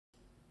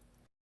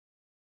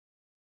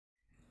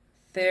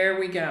There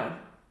we go.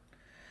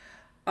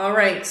 All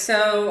right,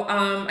 so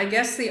I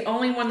guess the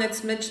only one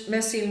that's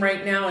missing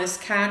right now is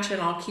Catch,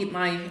 and I'll keep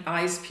my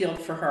eyes peeled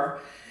for her.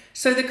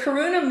 So the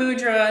Karuna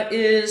Mudra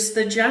is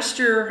the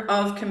gesture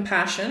of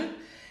compassion,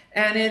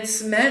 and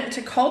it's meant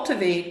to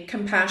cultivate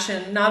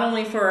compassion not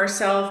only for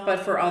ourselves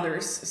but for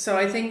others. So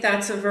I think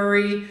that's a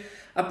very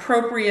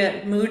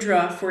appropriate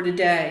mudra for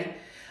today.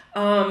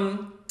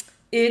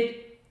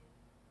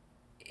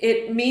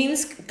 It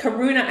means,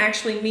 Karuna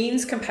actually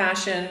means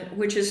compassion,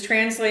 which is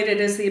translated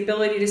as the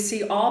ability to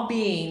see all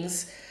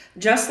beings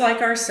just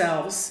like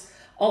ourselves,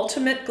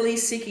 ultimately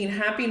seeking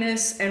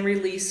happiness and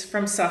release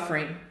from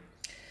suffering.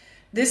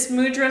 This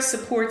mudra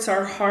supports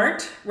our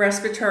heart,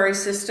 respiratory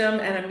system,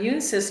 and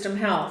immune system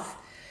health.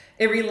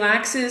 It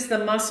relaxes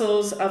the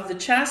muscles of the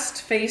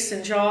chest, face,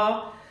 and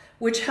jaw,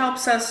 which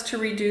helps us to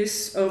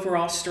reduce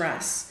overall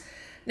stress.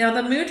 Now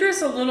the mudra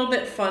is a little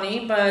bit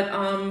funny, but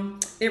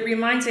it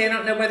reminds me, I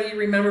don't know whether you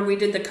remember, we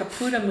did the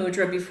Kaputa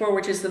mudra before,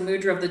 which is the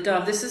mudra of the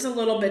dove. This is a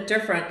little bit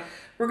different.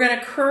 We're going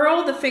to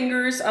curl the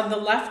fingers of the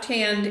left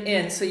hand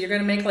in. So you're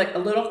going to make like a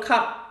little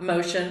cup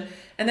motion,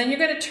 and then you're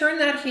going to turn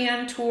that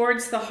hand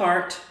towards the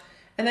heart,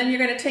 and then you're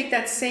going to take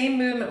that same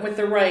movement with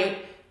the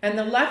right, and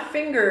the left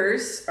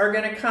fingers are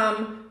going to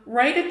come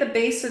right at the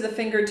base of the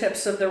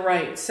fingertips of the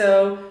right.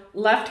 So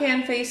left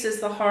hand faces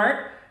the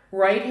heart,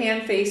 right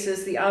hand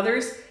faces the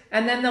others,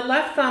 and then the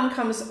left thumb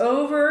comes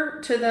over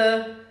to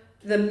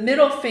the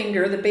middle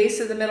finger, the base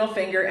of the middle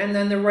finger, and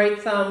then the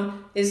right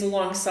thumb is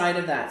alongside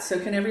of that. So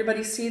can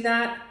everybody see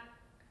that?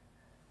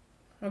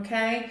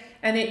 Okay,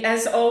 and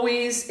as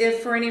always,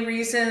 if for any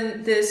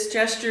reason this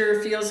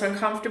gesture feels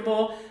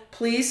uncomfortable,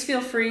 please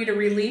feel free to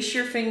release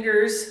your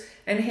fingers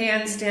and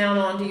hands down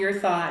onto your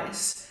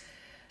thighs.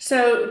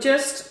 So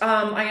just,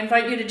 I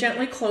invite you to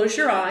gently close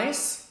your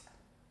eyes,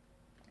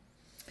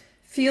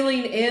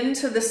 feeling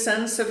into the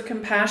sense of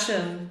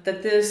compassion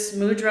that this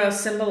mudra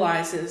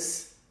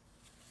symbolizes.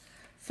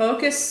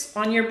 Focus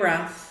on your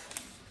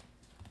breath.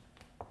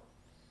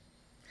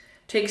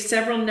 Take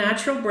several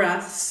natural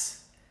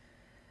breaths,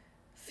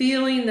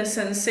 feeling the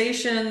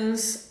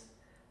sensations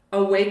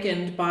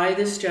awakened by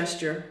this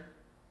gesture.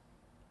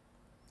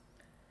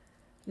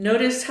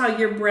 Notice how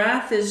your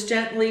breath is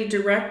gently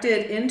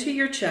directed into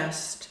your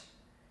chest,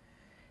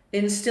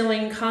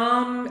 instilling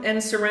calm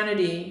and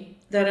serenity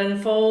that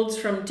unfolds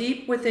from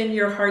deep within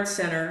your heart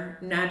center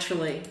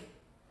naturally.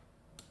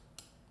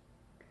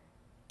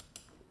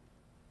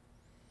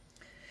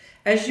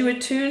 As you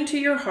attune to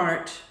your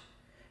heart,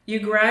 you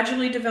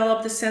gradually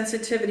develop the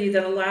sensitivity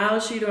that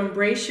allows you to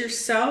embrace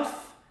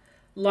yourself,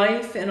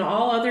 life, and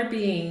all other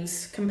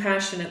beings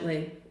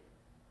compassionately.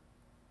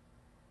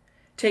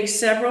 Take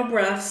several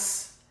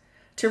breaths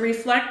to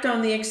reflect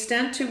on the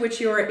extent to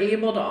which you are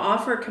able to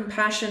offer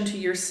compassion to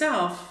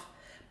yourself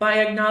by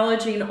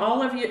acknowledging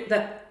all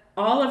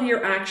of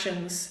your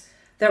actions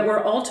that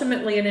were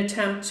ultimately an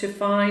attempt to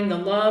find the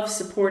love,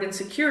 support, and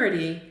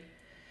security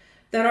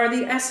that are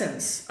the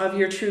essence of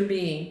your true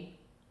being.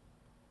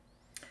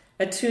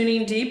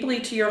 Attuning deeply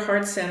to your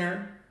heart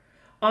center,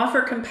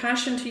 offer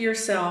compassion to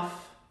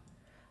yourself,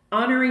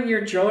 honoring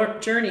your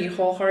journey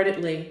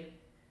wholeheartedly,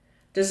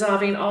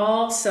 dissolving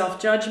all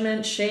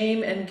self-judgment,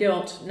 shame, and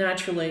guilt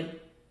naturally.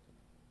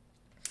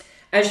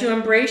 As you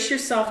embrace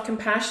yourself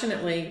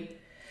compassionately,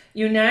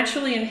 you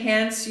naturally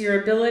enhance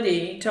your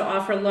ability to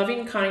offer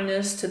loving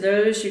kindness to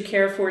those you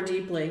care for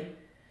deeply,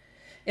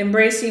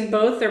 embracing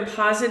both their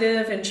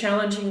positive and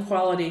challenging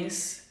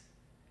qualities.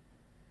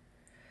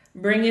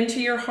 Bring into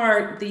your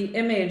heart the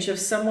image of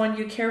someone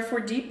you care for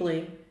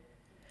deeply,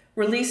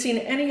 releasing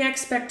any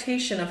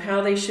expectation of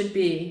how they should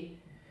be,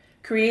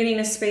 creating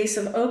a space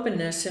of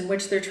openness in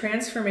which their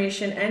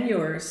transformation and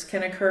yours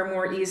can occur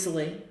more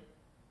easily.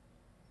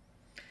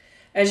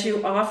 As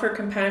you offer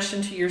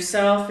compassion to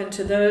yourself and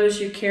to those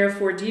you care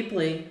for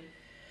deeply,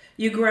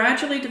 you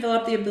gradually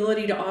develop the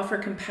ability to offer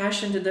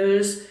compassion to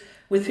those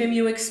with whom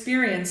you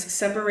experience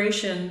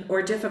separation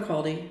or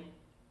difficulty.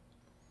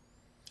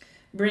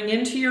 Bring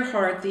into your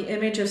heart the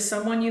image of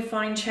someone you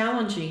find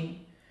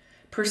challenging,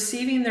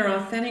 perceiving their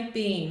authentic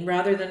being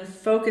rather than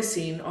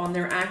focusing on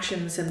their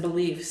actions and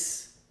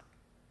beliefs.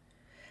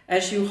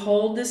 As you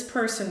hold this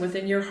person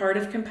within your heart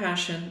of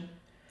compassion,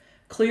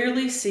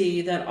 clearly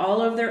see that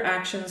all of their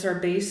actions are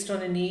based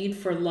on a need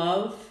for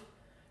love,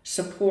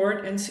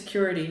 support, and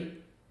security,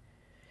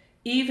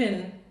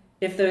 even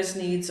if those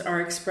needs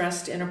are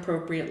expressed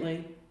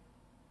inappropriately.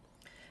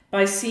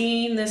 By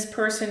seeing this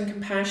person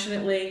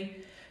compassionately,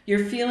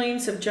 your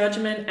feelings of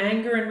judgment,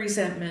 anger, and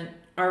resentment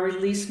are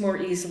released more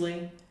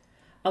easily,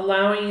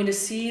 allowing you to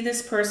see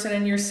this person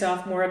and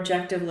yourself more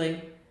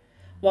objectively,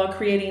 while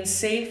creating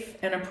safe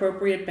and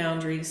appropriate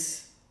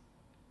boundaries.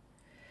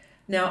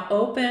 Now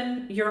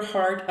open your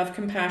heart of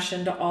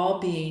compassion to all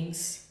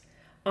beings,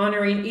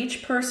 honoring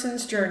each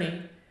person's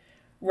journey,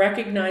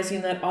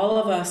 recognizing that all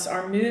of us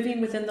are moving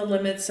within the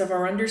limits of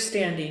our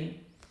understanding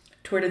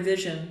toward a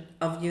vision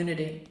of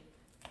unity.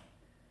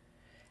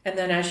 And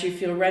then as you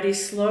feel ready,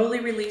 slowly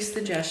release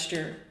the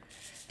gesture,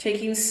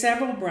 taking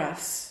several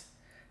breaths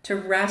to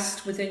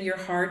rest within your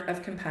heart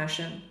of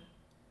compassion.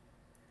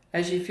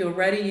 As you feel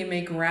ready, you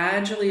may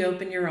gradually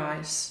open your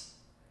eyes,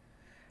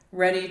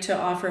 ready to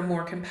offer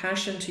more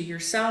compassion to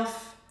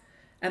yourself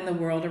and the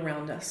world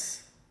around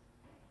us.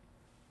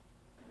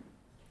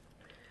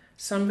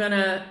 So I'm going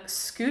to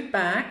scoot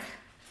back,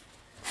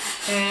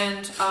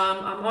 and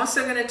I'm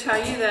also going to tell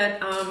you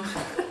that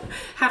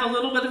had a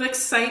little bit of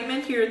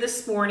excitement here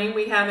this morning.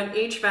 We have an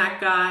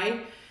HVAC guy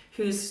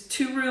who's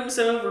 2 rooms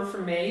over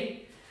from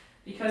me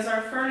because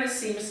our furnace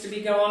seems to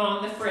be going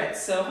on the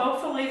fritz. So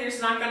hopefully there's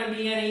not going to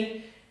be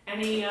any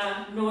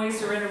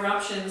noise or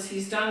interruptions.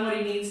 He's done what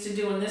he needs to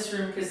do in this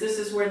room because this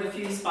is where the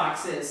fuse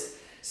box is.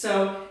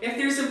 So if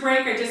there's a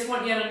break, I just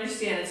want you to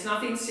understand it's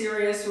nothing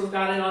serious. We've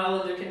got it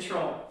all under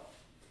control.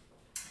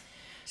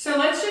 So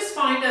let's just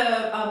find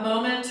a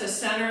moment to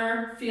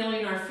center,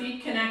 feeling our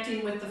feet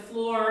connecting with the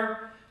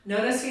floor,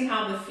 noticing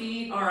how the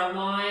feet are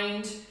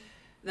aligned,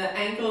 the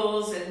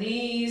ankles and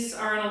knees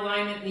are in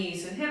alignment,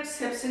 knees and hips,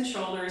 hips and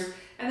shoulders,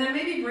 and then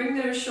maybe bring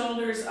those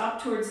shoulders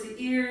up towards the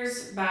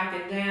ears, back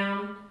and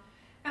down.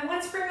 And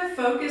let's bring the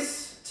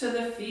focus to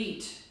the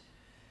feet.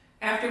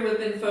 After we've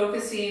been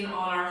focusing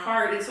on our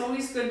heart, it's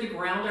always good to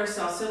ground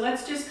ourselves. So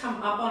let's just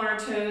come up on our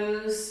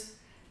toes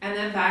and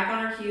then back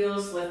on our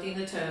heels, lifting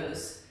the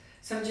toes.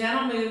 Some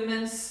gentle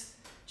movements,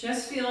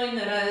 just feeling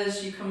that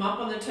as you come up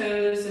on the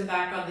toes and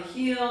back on the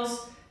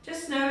heels,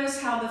 just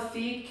notice how the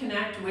feet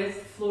connect with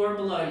the floor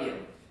below you.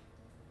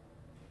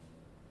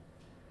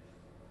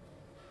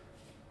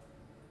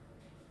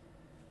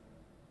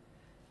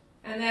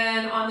 And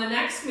then on the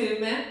next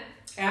movement,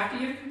 after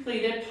you've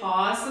completed,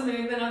 pause the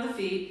movement of the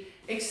feet,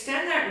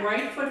 extend that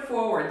right foot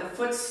forward, the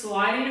foot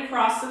sliding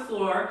across the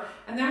floor,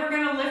 and then we're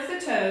going to lift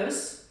the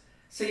toes.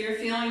 So you're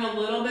feeling a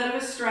little bit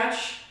of a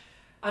stretch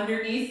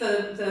underneath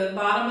the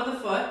bottom of the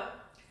foot,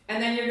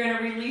 and then you're going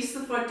to release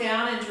the foot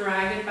down and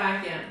drag it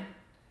back in.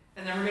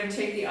 And then we're going to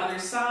take the other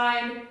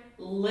side,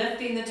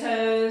 lifting the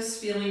toes,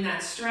 feeling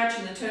that stretch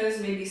in the toes,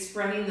 maybe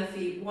spreading the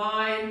feet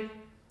wide,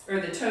 or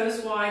the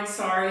toes wide,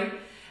 sorry,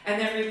 and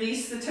then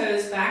release the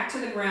toes back to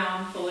the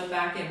ground, pull it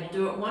back in. We'll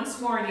do it once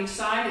more on each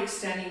side,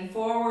 extending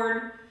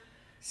forward,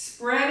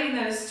 spreading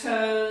those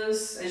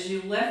toes as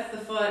you lift the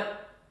foot,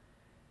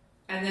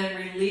 and then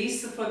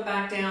release the foot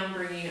back down,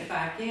 bringing it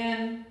back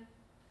in.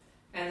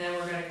 And then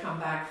we're going to come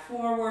back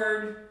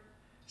forward,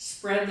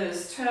 spread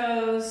those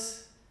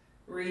toes,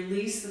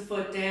 release the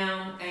foot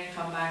down, and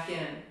come back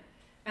in.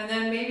 And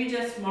then maybe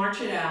just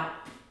march it out,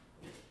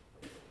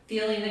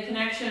 feeling the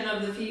connection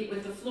of the feet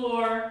with the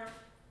floor.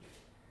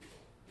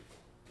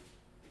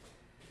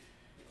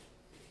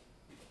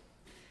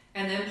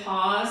 And then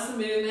pause the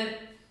movement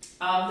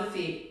of the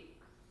feet.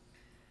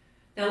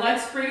 Now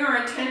let's bring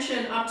our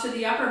attention up to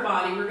the upper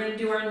body. We're going to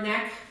do our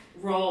neck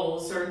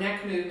rolls or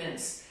neck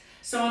movements.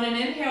 So on an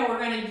inhale, we're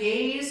going to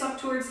gaze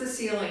up towards the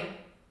ceiling.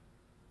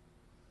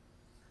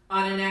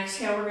 On an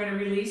exhale, we're going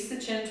to release the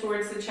chin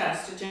towards the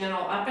chest, a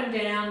gentle up and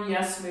down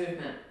yes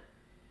movement.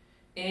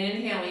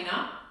 Inhaling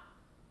up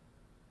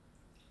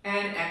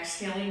and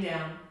exhaling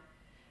down.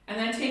 And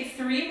then take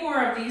 3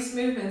 more of these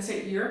movements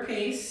at your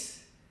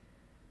pace,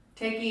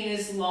 taking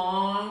as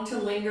long to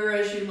linger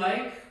as you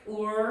like,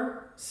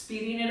 or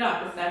speeding it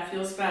up if that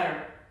feels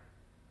better.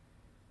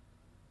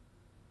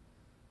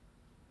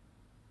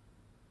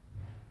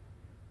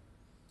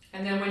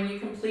 And then when you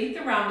complete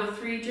the round of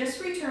 3,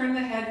 just return the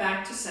head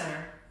back to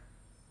center.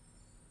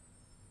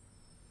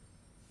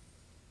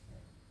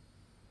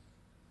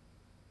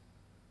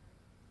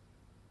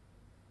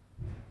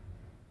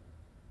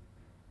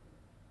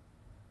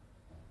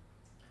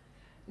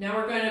 Now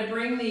we're going to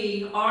bring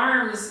the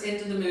arms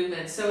into the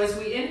movement. So as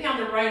we inhale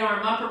the right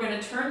arm up, we're going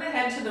to turn the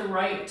head to the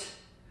right,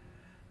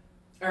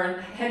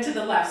 or head to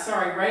the left,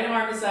 sorry. Right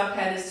arm is up,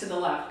 head is to the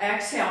left.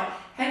 Exhale,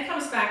 head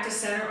comes back to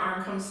center,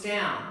 arm comes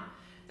down.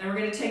 Then we're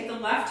going to take the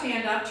left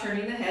hand up,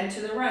 turning the head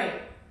to the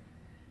right.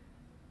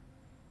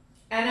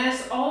 And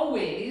as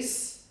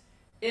always,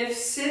 if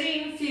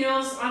sitting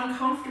feels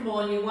uncomfortable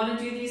and you want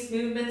to do these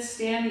movements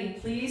standing,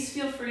 please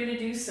feel free to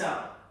do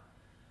so.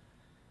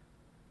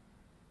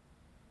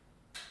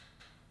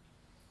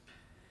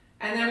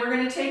 And then we're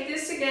going to take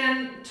this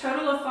again,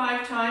 total of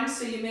 5 times,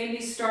 so you may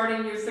be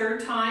starting your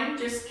 3rd time.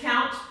 Just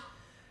count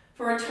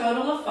for a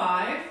total of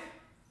 5.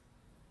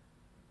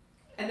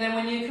 And then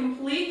when you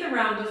complete the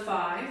round of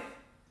 5,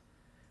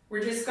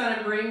 we're just going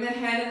to bring the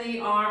head and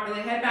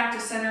the head back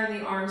to center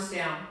and the arms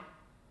down.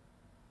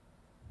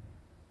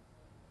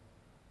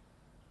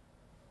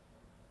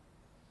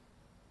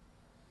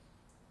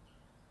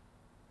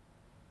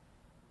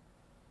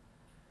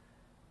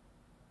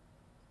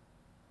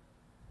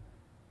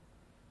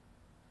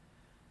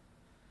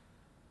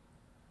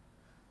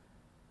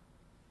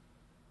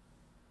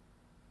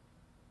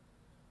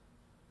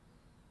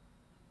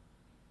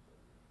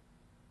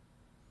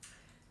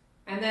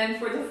 And then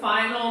for the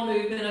final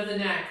movement of the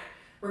neck,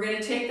 we're going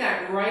to take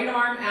that right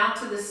arm out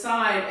to the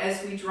side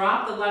as we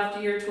drop the left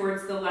ear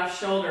towards the left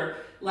shoulder.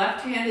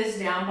 Left hand is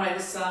down by the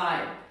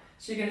side.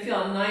 So you're going to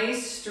feel a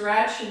nice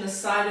stretch in the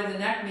side of the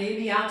neck,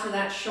 maybe out to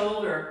that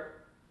shoulder.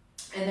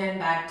 And then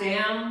back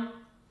down.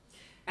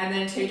 And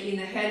then taking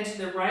the head to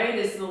the right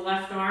as the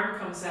left arm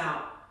comes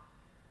out.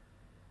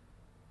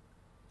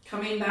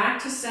 Coming back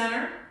to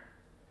center.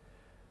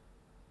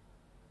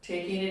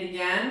 Taking it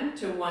again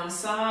to one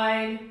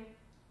side.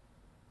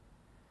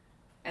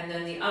 And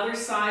then the other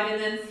side,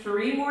 and then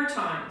 3 more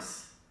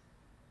times.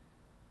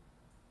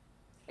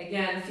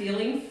 Again,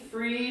 feeling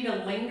free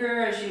to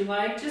linger as you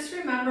like. Just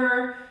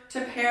remember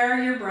to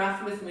pair your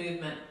breath with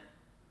movement.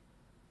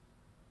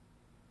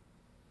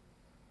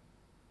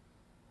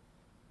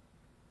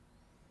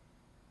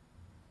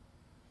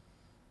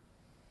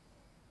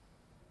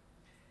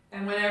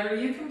 And whenever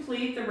you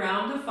complete the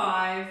round of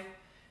 5,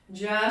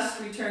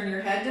 just return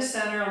your head to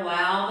center.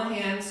 Allow the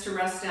hands to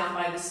rest down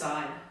by the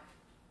side.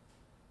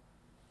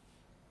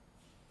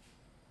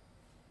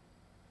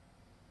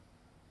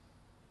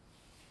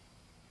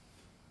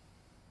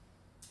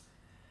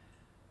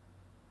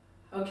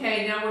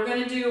 Okay, now we're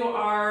going to do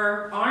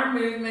our arm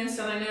movements,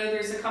 and I know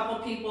there's a couple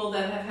people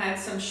that have had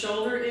some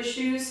shoulder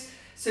issues,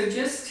 so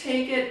just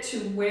take it to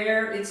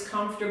where it's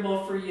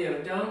comfortable for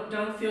you.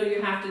 Don't feel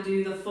you have to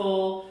do the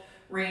full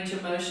range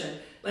of motion.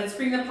 Let's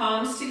bring the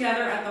palms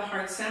together at the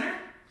heart center.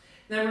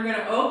 Then we're going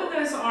to open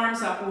those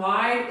arms up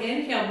wide.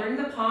 Inhale, bring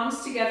the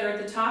palms together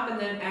at the top, and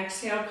then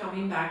exhale,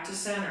 coming back to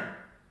center.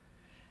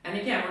 And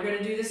again, we're going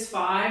to do this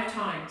 5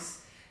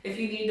 times. If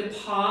you need to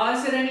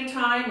pause at any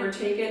time or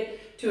take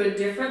it to a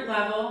different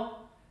level,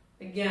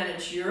 again,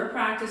 it's your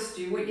practice.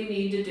 Do what you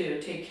need to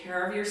do. Take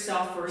care of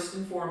yourself first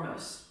and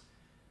foremost.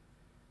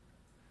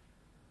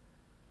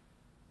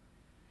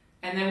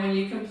 And then when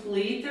you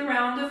complete the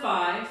round of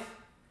 5,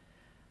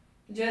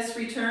 just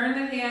return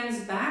the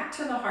hands back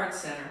to the heart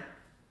center.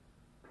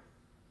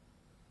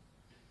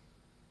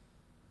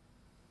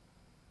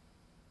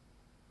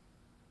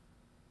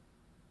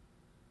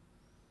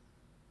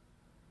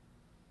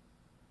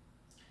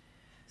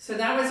 So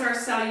that was our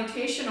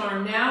salutation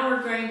arm. Now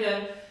we're going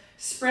to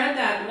spread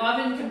that love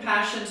and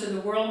compassion to the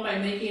world by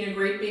making a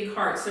great big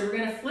heart. So we're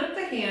going to flip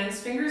the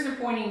hands, fingers are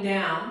pointing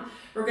down.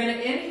 We're going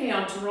to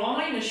inhale,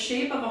 drawing the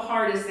shape of a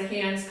heart as the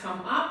hands come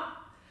up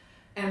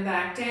and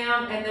back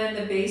down, and then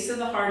the base of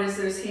the heart as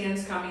those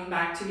hands coming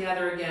back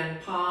together again.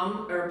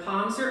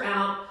 Palms are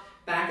out,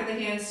 back of the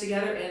hands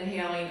together,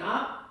 inhaling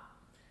up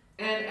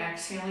and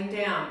exhaling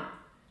down.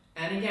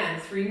 And again,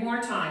 3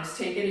 more times.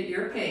 Take it at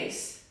your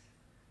pace.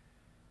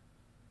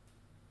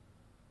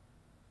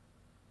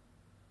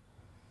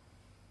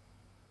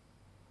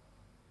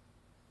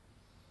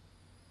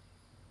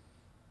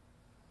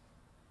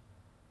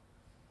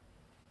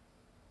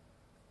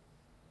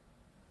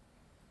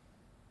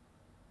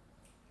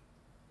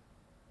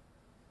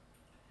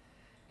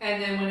 And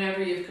then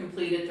whenever you've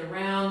completed the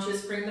round,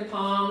 just bring the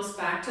palms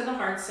back to the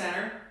heart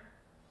center.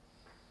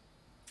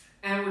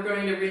 And we're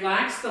going to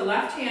relax the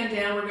left hand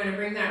down. We're going to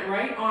bring that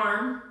right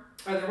arm,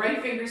 or the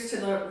right fingers to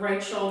the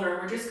right shoulder.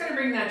 We're just going to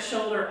bring that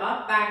shoulder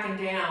up, back, and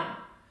down.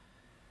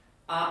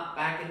 Up,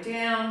 back, and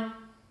down.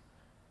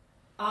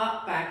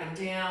 Up, back, and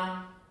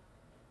down.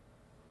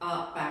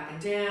 Up, back,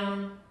 and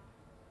down.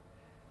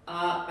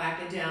 Up, back,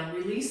 and down.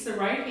 Release the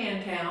right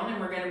hand down, and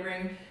we're going to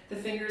bring the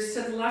fingers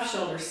to the left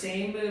shoulder.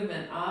 Same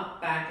movement. Up,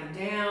 back, and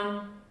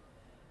down.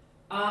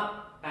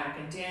 Up, back,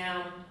 and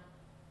down.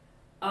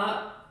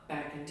 Up,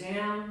 back, and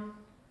down.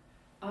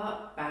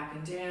 Up, back,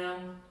 and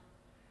down.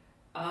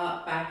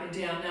 Up, back, and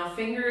down. Now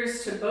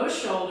fingers to both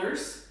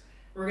shoulders.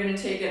 We're going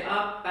to take it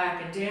up,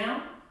 back, and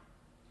down.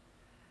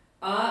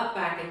 Up,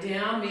 back, and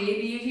down.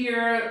 Maybe you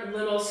hear a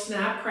little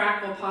snap,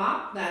 crackle,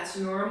 pop. That's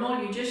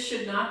normal. You just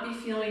should not be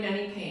feeling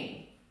any pain.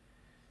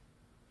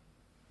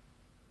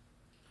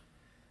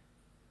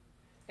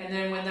 And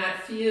then when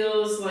that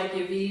feels like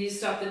you've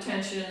eased up the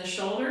tension in the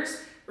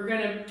shoulders, we're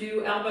going to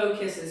do elbow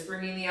kisses,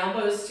 bringing the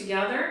elbows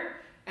together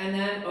and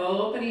then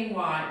opening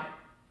wide.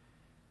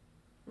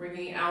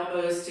 Bringing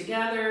elbows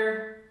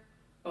together,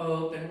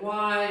 open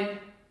wide,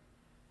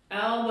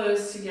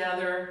 elbows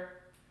together,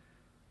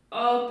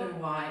 open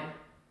wide,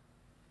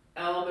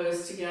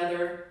 elbows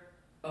together,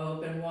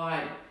 open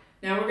wide.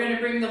 Now we're going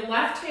to bring the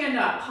left hand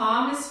up,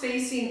 palm is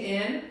facing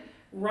in,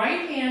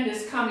 right hand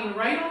is coming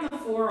right on the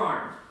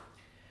forearm.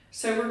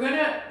 So we're going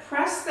to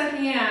press the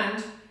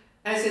hand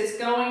as it's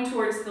going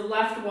towards the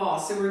left wall.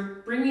 So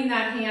we're bringing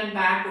that hand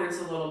backwards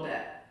a little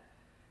bit.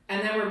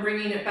 And then we're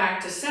bringing it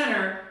back to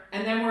center.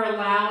 And then we're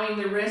allowing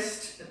the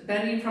wrist,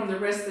 bending from the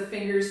wrist, the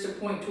fingers to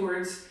point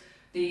towards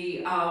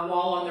the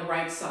wall on the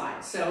right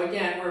side. So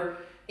again, we're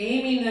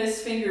aiming those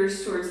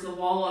fingers towards the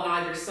wall on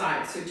either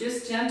side. So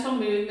just gentle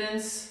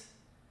movements,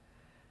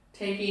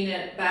 taking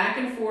it back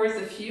and forth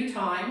a few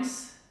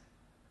times.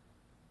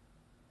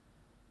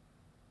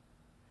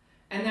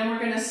 And then we're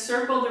going to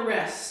circle the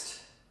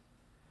wrist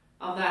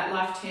of that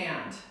left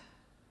hand.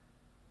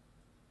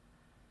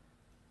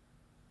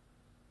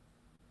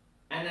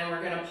 And then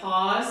we're going to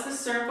pause the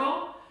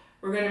circle.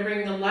 We're going to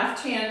bring the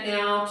left hand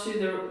now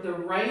to the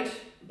right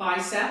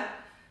bicep.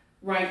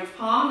 Right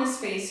palm is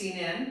facing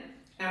in.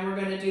 And we're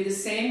going to do the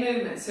same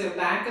movement. So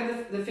back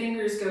of the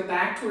fingers go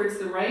back towards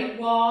the right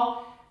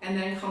wall and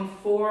then come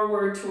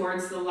forward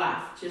towards the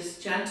left.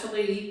 Just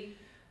gently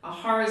a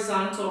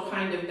horizontal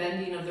kind of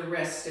bending of the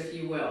wrist, if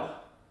you will.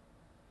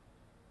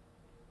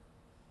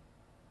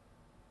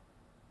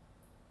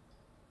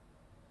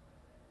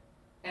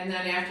 And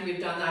then after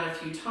you've done that a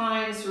few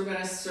times, we're going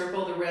to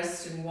circle the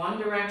wrist in one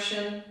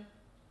direction,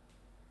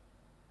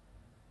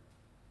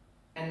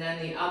 and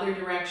then the other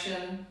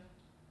direction.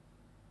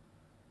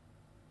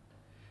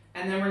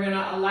 And then we're going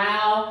to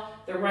allow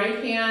the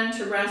right hand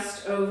to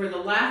rest over the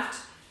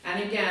left.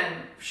 And again,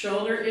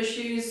 shoulder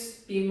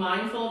issues, be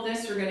mindful of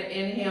this. We're going to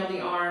inhale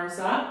the arms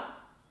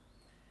up,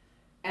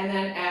 and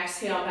then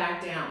exhale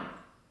back down.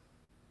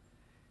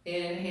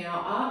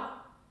 Inhale up.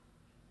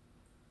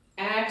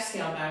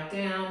 Exhale back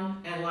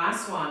down, and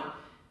last one.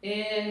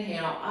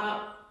 Inhale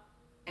up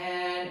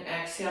and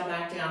exhale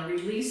back down.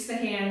 Release the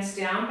hands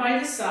down by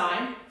the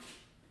side.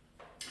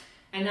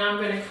 And now I'm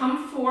going to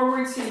come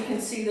forward so you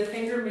can see the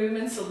finger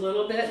movements a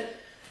little bit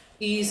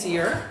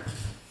easier.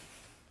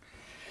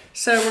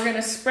 So we're going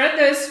to spread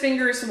those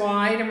fingers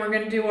wide, and we're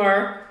going to do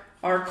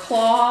our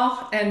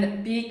claw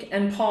and beak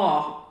and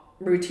paw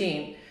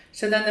routine.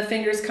 So then the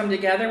fingers come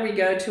together, we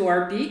go to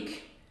our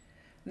beak,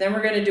 then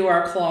we're going to do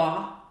our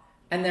claw,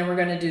 and then we're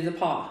going to do the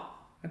paw,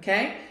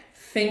 okay?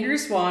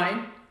 Fingers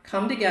wide,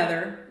 come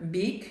together,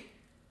 beak,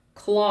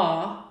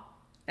 claw,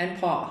 and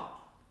paw.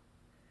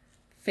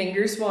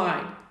 Fingers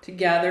wide,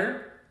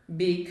 together,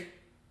 beak,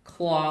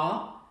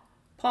 claw,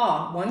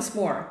 paw. Once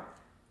more.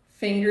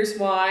 Fingers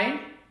wide,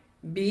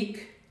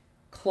 beak,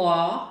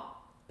 claw,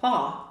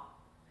 paw.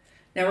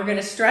 Now we're going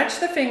to stretch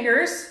the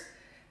fingers,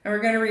 and we're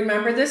going to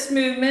remember this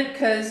movement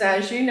because,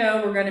 as you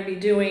know, we're going to be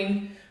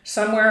doing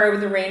somewhere over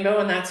the rainbow,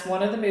 and that's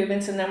one of the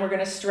movements, and then we're going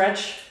to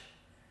stretch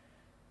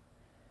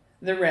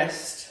the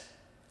wrist.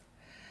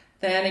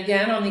 Then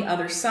again on the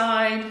other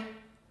side,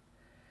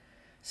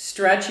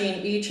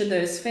 stretching each of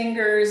those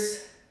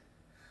fingers,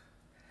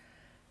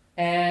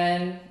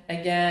 and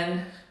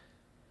again,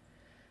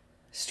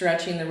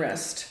 stretching the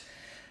wrist.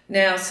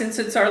 Now, since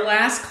it's our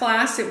last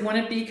class, it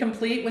wouldn't be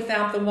complete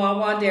without the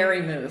Wah-Wah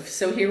Dairy move.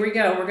 So here we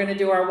go. We're going to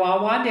do our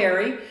Wah-Wah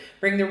Dairy.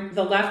 Bring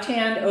the left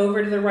hand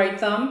over to the right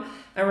thumb,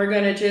 and we're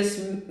going to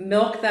just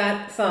milk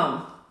that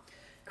thumb,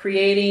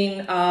 creating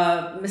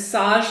a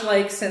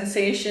massage-like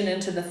sensation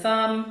into the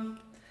thumb,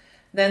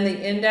 then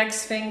the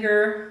index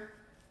finger,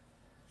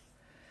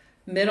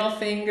 middle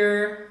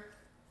finger,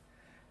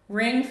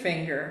 ring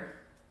finger,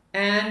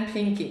 and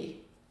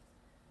pinky.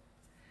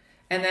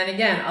 And then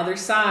again, other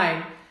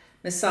side,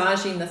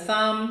 massaging the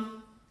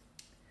thumb,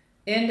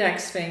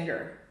 index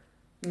finger,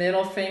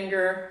 middle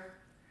finger,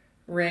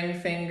 ring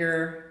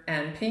finger,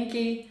 and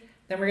pinky.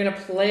 Then we're going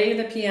to play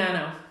the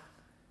piano.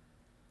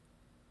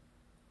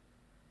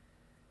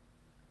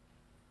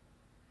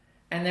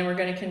 And then we're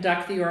going to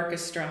conduct the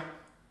orchestra.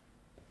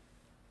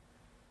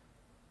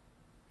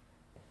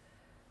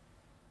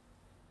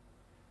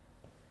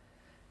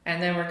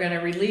 And then we're going to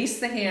release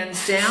the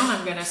hands down.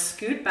 I'm going to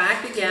scoot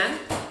back again.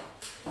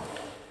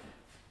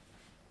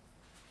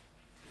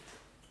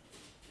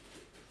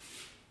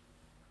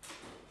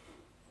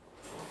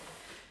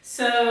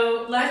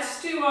 So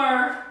let's do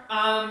our,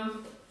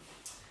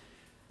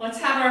 let's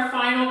have our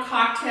final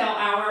cocktail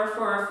hour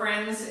for our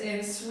friends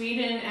in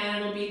Sweden, and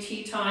it'll be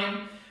tea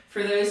time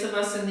for those of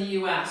us in the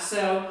US.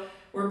 So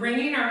we're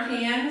bringing our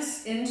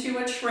hands into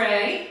a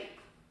tray,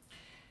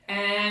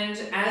 and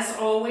as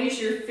always,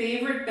 your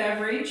favorite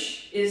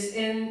beverage is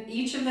in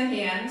each of the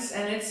hands,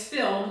 and it's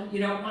filled. You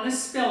don't want to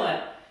spill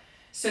it.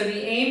 So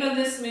the aim of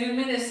this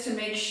movement is to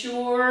make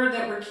sure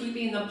that we're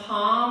keeping the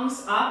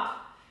palms up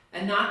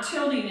and not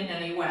tilting in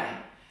any way.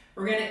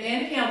 We're going to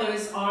inhale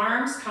those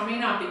arms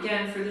coming up.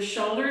 Again, for the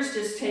shoulders,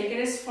 just take it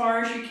as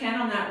far as you can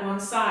on that one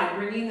side,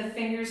 bringing the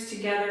fingers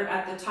together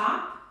at the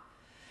top.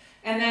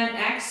 And then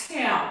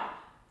exhale.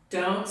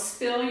 Don't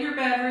spill your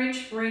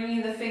beverage,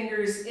 bringing the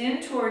fingers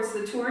in towards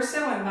the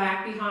torso and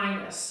back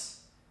behind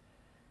us.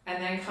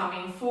 And then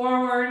coming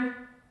forward,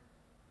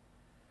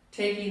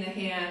 taking the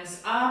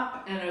hands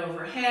up and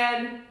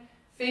overhead.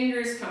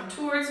 Fingers come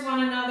towards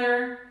one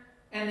another,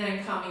 and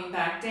then coming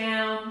back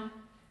down,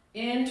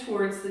 in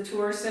towards the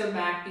torso,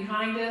 back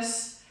behind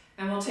us.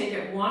 And we'll take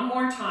it one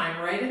more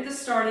time, right at the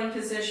starting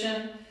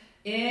position.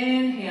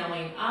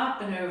 Inhaling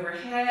up and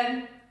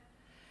overhead.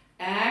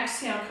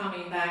 Exhale,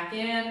 coming back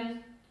in,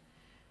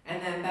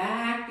 and then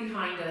back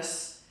behind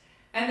us.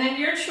 And then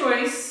your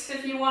choice,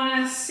 if you want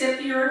to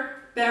sip your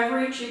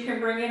beverage, you can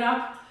bring it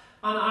up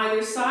on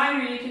either side,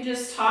 or you can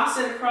just toss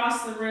it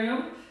across the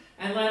room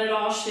and let it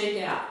all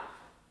shake out.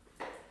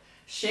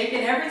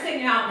 Shaking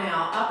everything out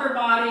now, upper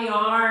body,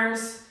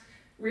 arms,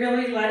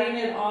 really letting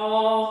it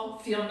all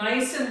feel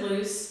nice and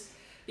loose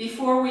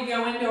before we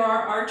go into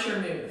our archer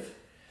move.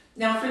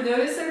 Now for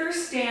those that are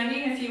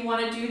standing, if you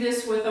want to do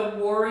this with a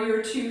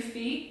warrior 2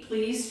 feet,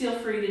 please feel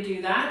free to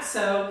do that.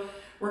 So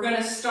we're going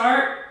to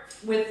start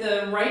with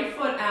the right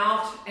foot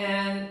out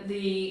and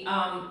the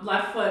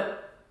left foot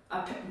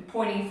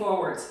pointing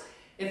forwards.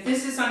 If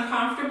this is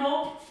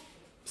uncomfortable,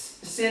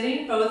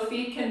 sitting, both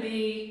feet can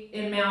be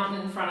in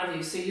mountain in front of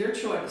you, so your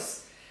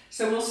choice.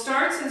 So we'll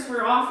start, since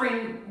we're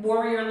offering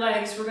warrior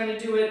legs, we're going to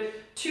do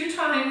it 2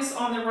 times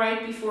on the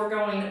right before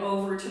going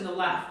over to the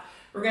left.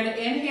 We're going to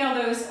inhale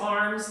those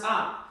arms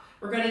up.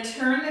 We're going to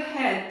turn the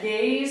head,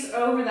 gaze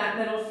over that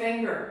middle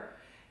finger.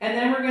 And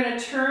then we're going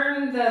to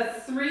turn the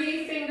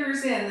 3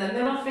 fingers in, the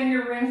middle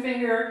finger, ring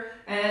finger,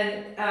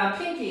 and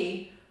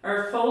pinky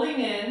are folding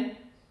in.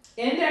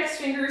 Index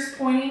fingers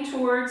pointing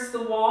towards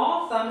the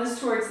wall, thumb is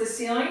towards the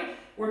ceiling.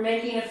 We're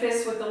making a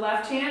fist with the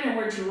left hand and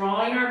we're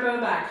drawing our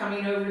bow back,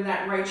 coming over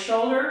that right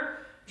shoulder.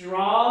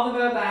 Draw the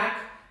bow back.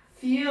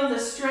 Feel the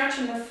stretch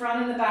in the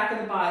front and the back of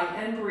the body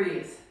and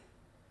breathe.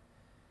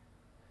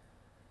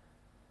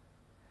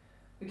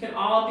 We can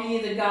all be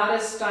the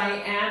goddess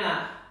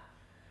Diana,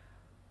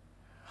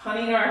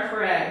 hunting our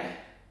prey.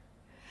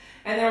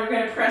 And then we're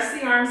going to press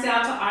the arms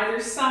out to either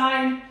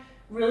side,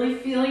 really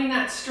feeling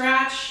that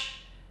stretch.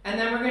 And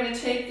then we're going to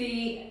take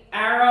the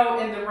arrow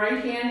in the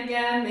right hand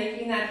again,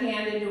 making that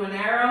hand into an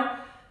arrow,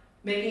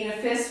 making a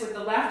fist with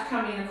the left,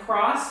 coming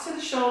across to the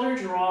shoulder,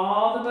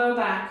 draw the bow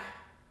back,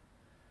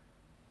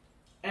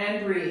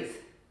 and breathe.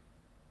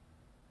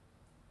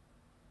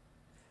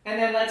 And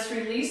then let's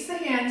release the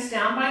hands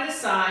down by the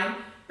side,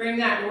 bring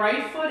that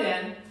right foot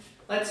in,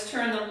 let's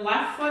turn the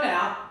left foot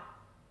out,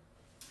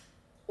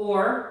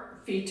 or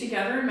feet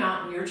together in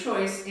mountain, your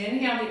choice.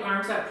 Inhale the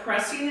arms up,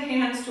 pressing the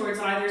hands towards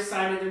either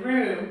side of the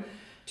room,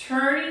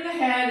 turning the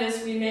head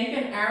as we make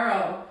an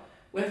arrow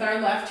with our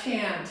left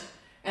hand.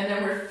 And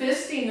then we're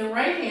fisting the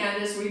right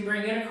hand as we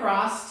bring it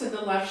across to the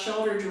left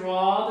shoulder.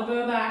 Draw the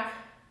bow back.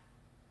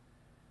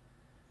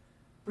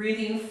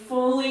 Breathing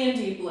fully and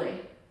deeply.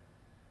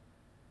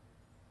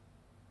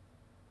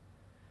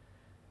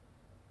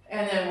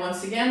 And then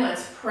once again,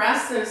 let's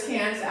press those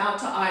hands out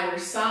to either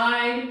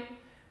side.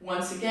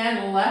 Once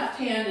again, left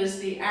hand is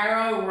the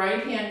arrow,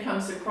 right hand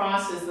comes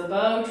across as the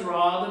bow.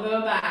 Draw the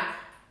bow back.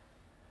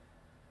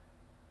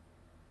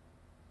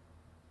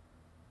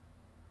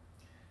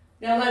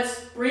 Now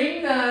let's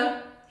bring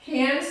the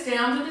hands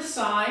down to the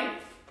side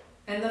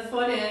and the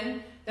foot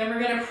in. Then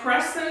we're going to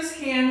press those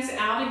hands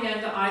out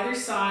again to either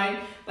side.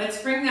 Let's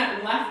bring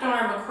that left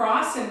arm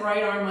across and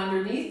right arm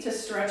underneath to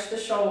stretch the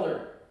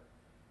shoulder.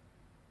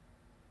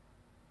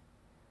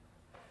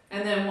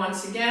 And then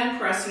once again,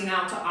 pressing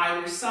out to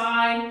either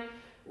side.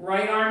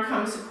 Right arm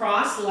comes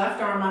across,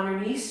 left arm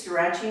underneath,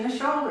 stretching the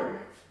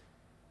shoulder.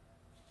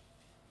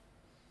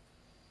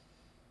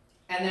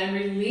 And then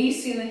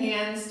releasing the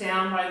hands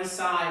down by the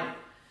side.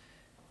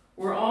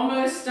 We're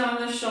almost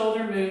done the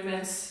shoulder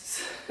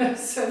movements,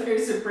 so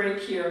there's a break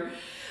here.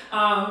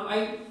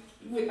 I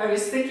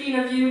was thinking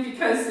of you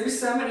because there's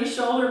so many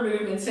shoulder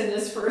movements in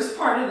this first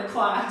part of the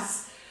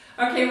class.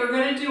 Okay, we're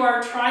going to do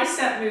our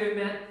tricep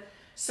movement.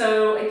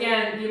 So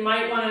again, you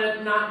might want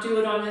to not do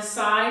it on this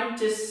side,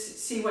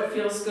 just see what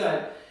feels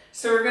good.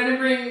 So we're going to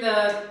bring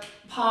the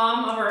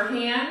palm of our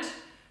hand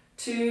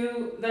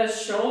to the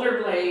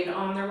shoulder blade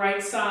on the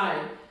right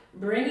side,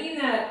 bringing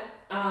that,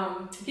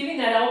 giving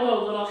that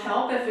elbow a little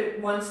help if it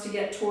wants to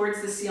get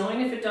towards the ceiling.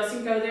 If it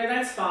doesn't go there,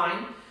 that's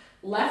fine.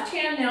 Left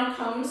hand now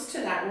comes to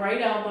that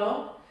right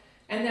elbow,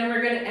 and then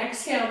we're going to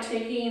exhale,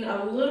 taking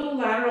a little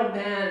lateral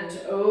bend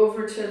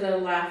over to the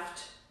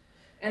left,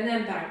 and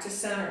then back to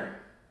center.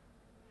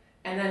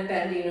 And then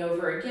bending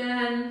over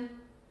again,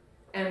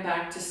 and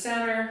back to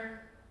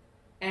center,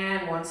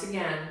 and once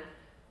again,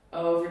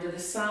 over to the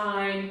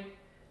side,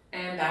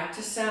 and back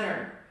to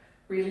center.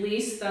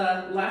 Release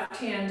the left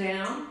hand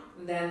down,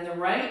 then the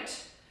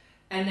right.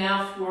 And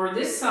now for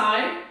this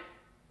side,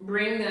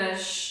 bring the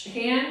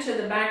hand to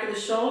the back of the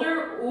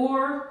shoulder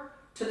or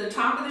to the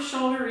top of the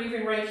shoulder, or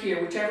even right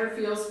here, whichever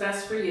feels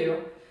best for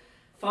you.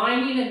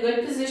 Finding a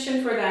good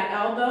position for that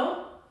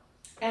elbow,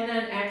 and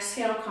then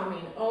exhale,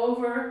 coming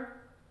over.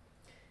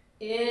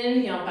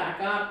 Inhale,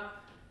 back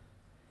up.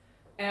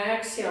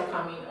 Exhale,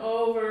 coming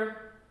over.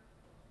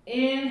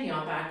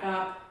 Inhale, back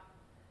up.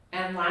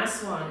 And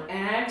last one,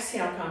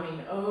 exhale,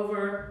 coming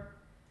over.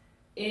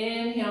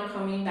 Inhale,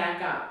 coming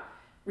back up.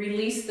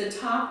 Release the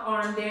top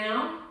arm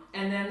down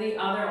and then the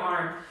other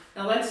arm.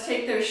 Now let's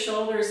take those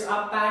shoulders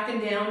up, back,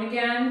 and down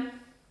again.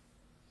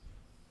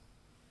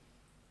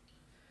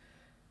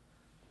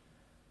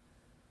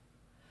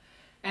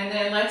 And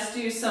then let's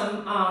do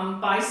some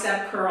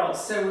bicep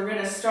curls. So we're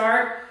going to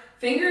start,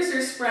 fingers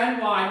are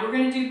spread wide. We're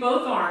going to do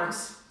both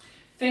arms.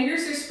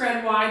 Fingers are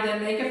spread wide,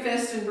 then make a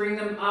fist and bring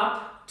them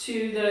up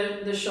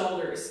to the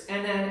shoulders.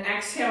 And then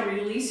exhale,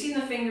 releasing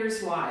the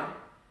fingers wide.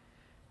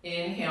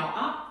 Inhale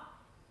up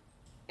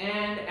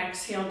and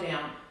exhale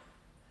down.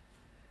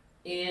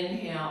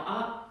 Inhale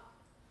up,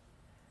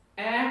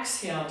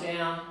 exhale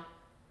down.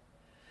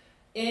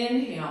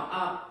 Inhale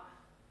up,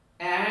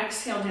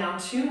 exhale down.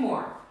 Two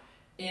more.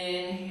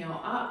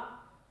 Inhale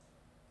up,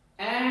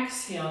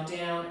 exhale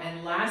down,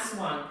 and last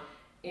one.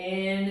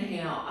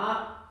 Inhale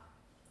up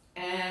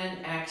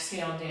and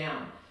exhale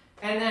down.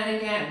 And then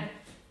again,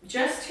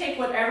 just take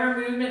whatever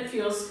movement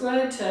feels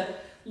good to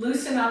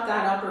loosen up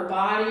that upper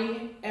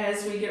body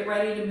as we get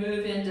ready to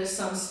move into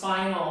some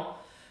spinal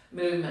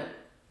movement.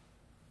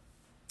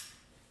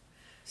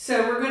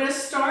 So we're going to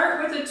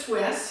start with a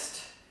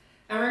twist,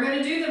 And we're going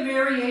to do the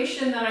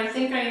variation that I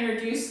think I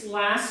introduced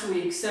last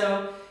week.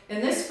 So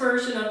in this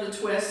version of the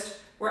twist,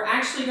 we're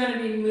actually going to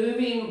be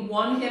moving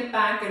one hip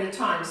back at a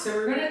time. So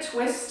we're going to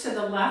twist to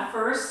the left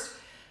first.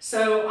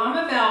 So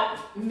I'm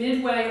about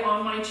midway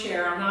on my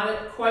chair. I'm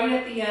not quite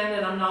at the end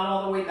and I'm not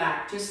all the way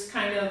back. Just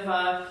kind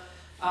of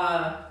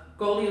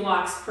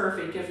Goldilocks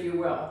perfect, if you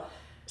will.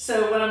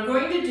 So what I'm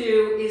going to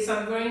do is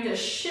I'm going to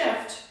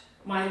shift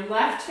my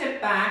left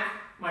hip back.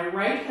 My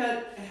right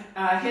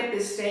hip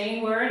is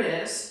staying where it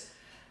is.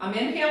 I'm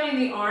inhaling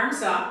the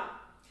arms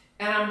up,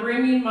 and I'm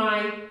bringing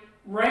my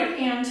right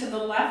hand to the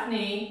left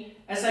knee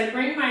as I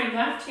bring my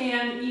left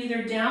hand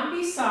either down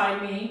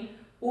beside me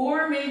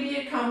or maybe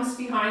it comes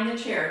behind the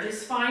chair.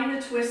 Just find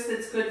the twist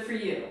that's good for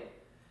you.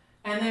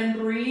 And then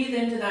breathe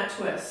into that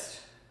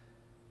twist.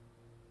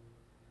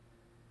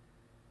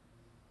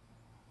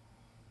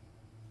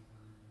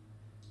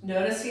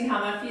 Noticing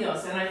how that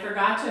feels. And I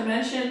forgot to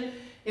mention,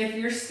 if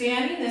you're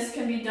standing, this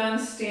can be done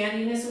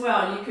standing as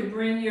well. You could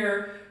bring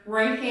your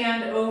right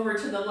hand over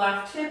to the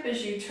left hip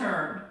as you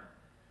turn.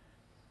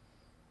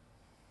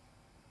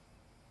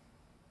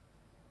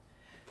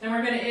 Then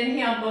we're going to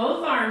inhale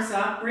both arms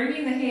up,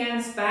 bringing the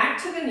hands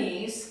back to the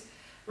knees.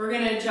 We're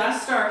going to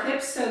adjust our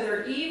hips so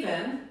they're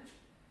even.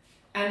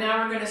 And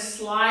now we're going to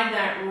slide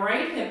that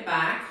right hip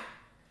back.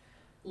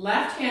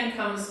 Left hand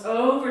comes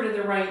over to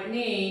the right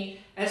knee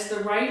as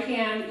the right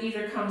hand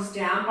either comes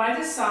down by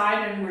the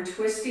side and we're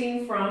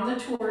twisting from the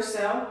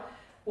torso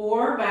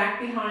or back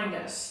behind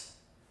us.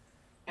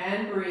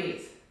 And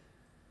breathe.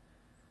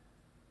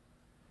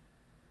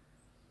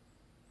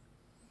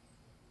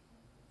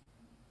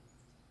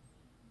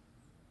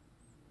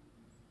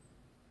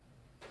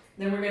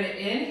 Then we're going to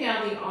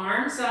inhale the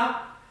arms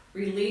up,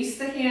 release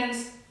the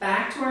hands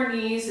back to our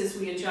knees as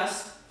we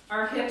adjust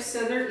our hips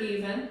so they're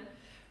even.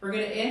 We're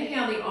going to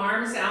inhale the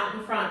arms out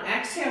in front.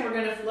 Exhale, we're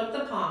going to flip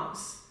the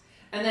palms.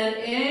 And then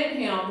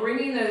inhale,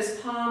 bringing those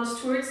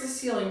palms towards the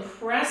ceiling,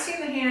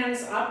 pressing the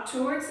hands up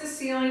towards the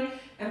ceiling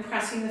and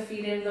pressing the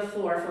feet into the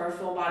floor for a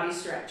full body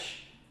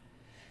stretch.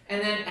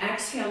 And then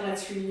exhale,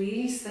 let's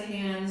release the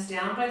hands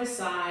down by the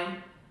side.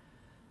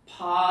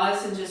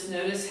 Pause and just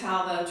notice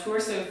how the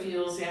torso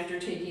feels after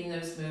taking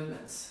those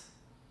movements.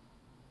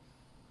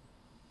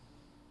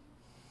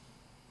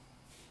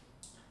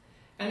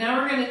 And now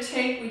we're going to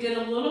take, we did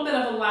a little bit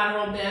of a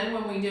lateral bend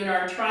when we did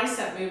our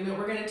tricep movement.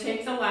 We're going to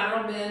take the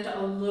lateral bend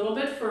a little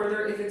bit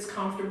further if it's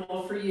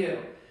comfortable for you.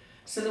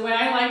 So the way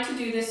I like to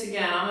do this,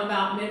 again, I'm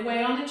about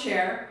midway on the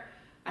chair.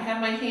 I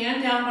have my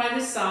hand down by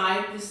the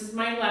side. This is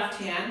my left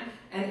hand.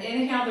 And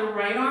inhale the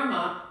right arm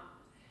up.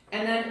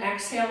 And then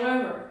exhale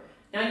over.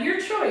 Now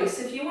your choice.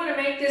 If you want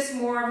to make this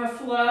more of a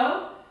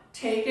flow,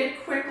 take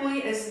it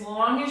quickly as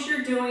long as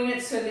you're doing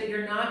it so that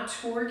you're not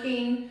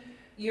torquing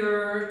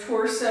your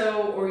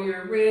torso or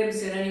your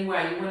ribs in any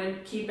way. You want to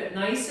keep it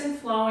nice and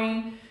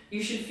flowing.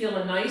 You should feel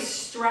a nice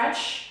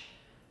stretch,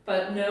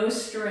 but no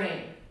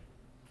strain.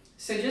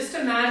 So just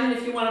imagine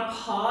if you want to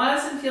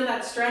pause and feel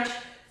that stretch,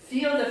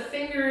 feel the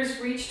fingers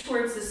reach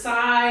towards the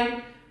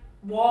side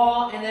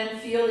wall and then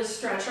feel the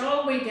stretch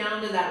all the way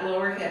down to that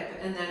lower hip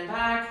and then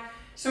back.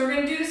 So we're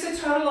going to do this a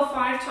total of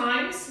 5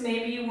 times.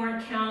 Maybe you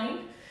weren't counting.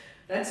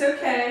 That's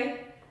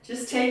okay.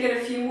 Just take it a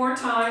few more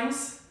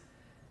times.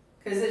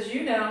 Because as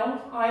you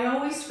know, I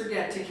always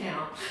forget to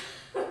count.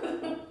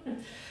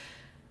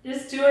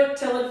 Just do it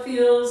till it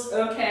feels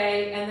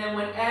okay, and then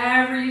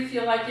whenever you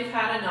feel like you've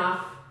had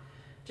enough,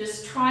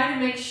 just try to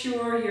make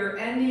sure you're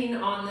ending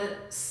on the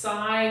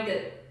side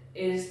that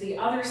is the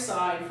other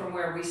side from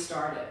where we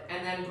started,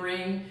 and then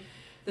bring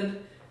the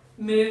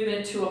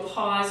movement to a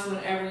pause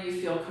whenever you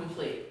feel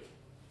complete.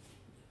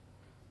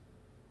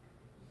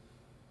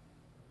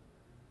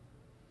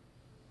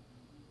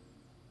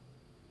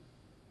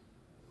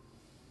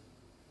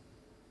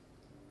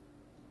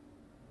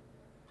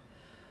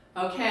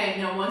 Okay,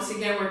 now once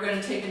again, we're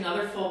going to take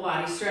another full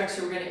body stretch.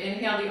 So we're going to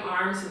inhale the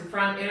arms in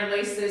front,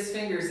 interlace those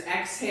fingers,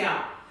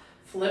 exhale,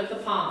 flip the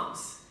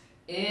palms.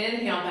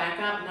 Inhale, back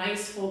up,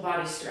 nice full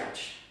body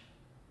stretch.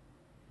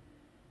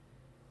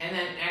 And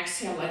then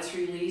exhale, let's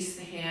release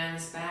the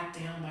hands back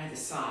down by the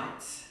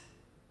sides.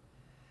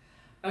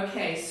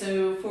 Okay,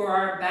 so for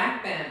our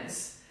back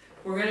bends,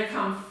 we're going to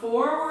come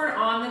forward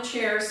on the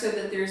chair so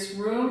that there's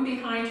room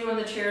behind you on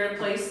the chair to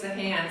place the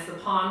hands. The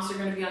palms are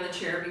going to be on the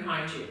chair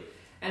behind you.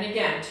 And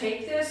again,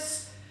 take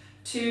this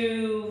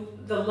to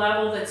the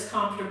level that's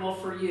comfortable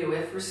for you.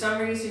 If for some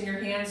reason your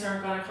hands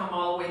aren't going to come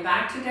all the way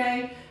back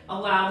today,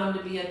 allow them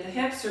to be at the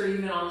hips or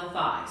even on the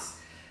thighs.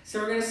 So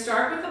we're going to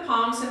start with the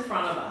palms in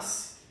front of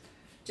us.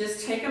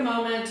 Just take a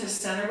moment to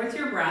center with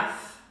your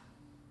breath.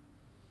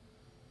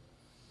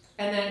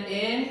 And then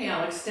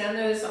inhale, extend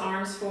those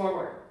arms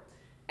forward.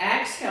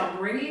 Exhale,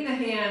 bringing the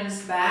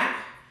hands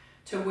back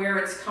to where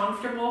it's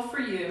comfortable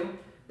for you.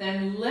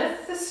 Then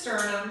lift the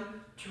sternum.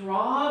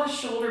 Draw the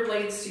shoulder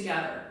blades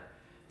together.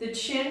 The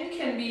chin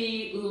can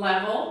be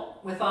level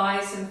with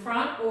eyes in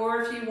front,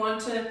 or if you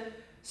want to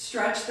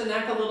stretch the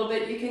neck a little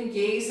bit, you can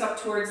gaze up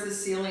towards the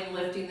ceiling,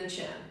 lifting the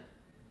chin.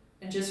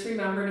 And just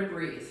remember to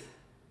breathe.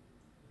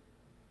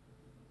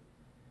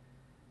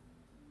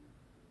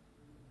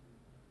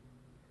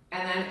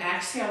 And then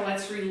exhale,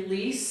 let's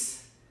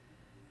release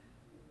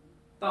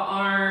the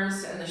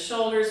arms and the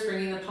shoulders,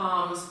 bringing the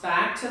palms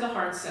back to the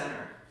heart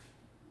center.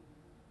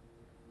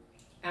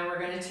 And we're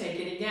going to take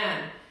it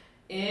again.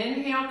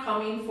 Inhale,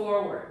 coming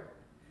forward.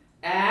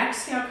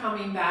 Exhale,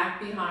 coming back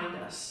behind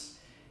us.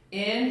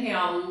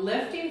 Inhale,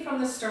 lifting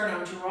from the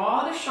sternum.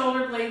 Draw the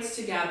shoulder blades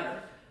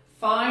together.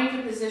 Find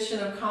a position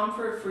of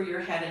comfort for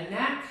your head and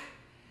neck.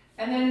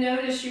 And then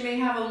notice you may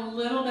have a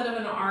little bit of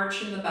an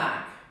arch in the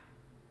back.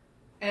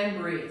 And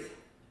breathe.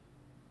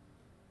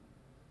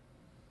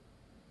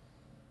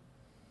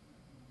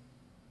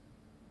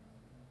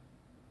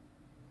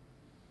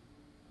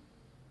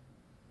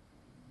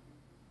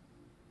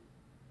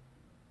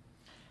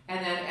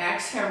 And then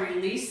exhale,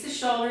 release the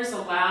shoulders,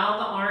 allow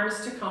the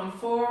arms to come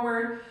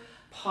forward,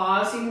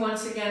 pausing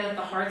once again at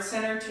the heart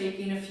center,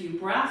 taking a few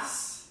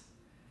breaths.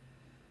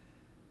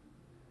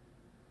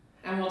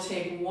 And we'll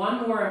take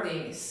one more of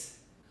these.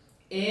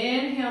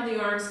 Inhale, the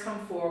arms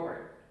come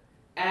forward.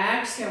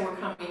 Exhale, we're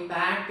coming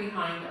back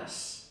behind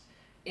us.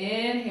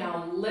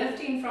 Inhale,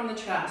 lifting from the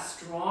chest,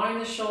 drawing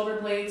the shoulder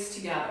blades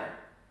together.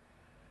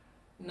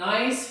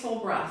 Nice full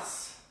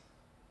breaths.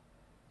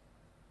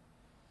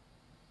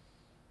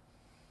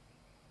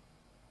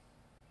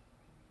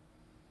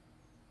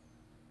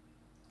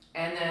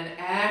 And then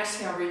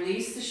exhale,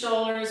 release the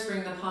shoulders,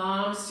 bring the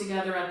palms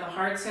together at the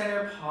heart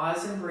center,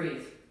 pause and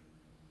breathe.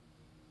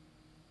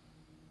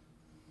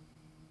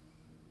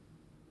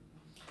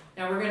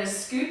 Now we're going to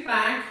scoot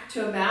back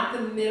to about the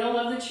middle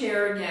of the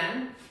chair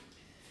again.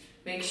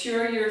 Make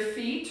sure your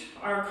feet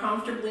are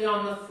comfortably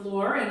on the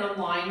floor in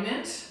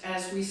alignment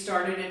as we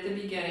started at the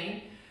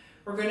beginning.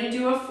 We're going to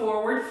do a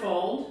forward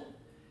fold.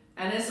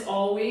 And as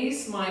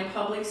always, my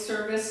public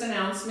service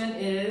announcement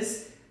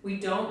is we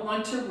don't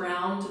want to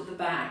round the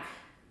back.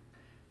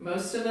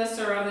 Most of us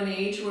are of an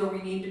age where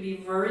we need to be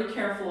very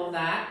careful of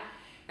that.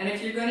 And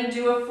if you're going to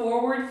do a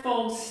forward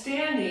fold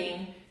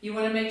standing, you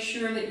want to make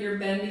sure that you're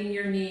bending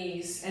your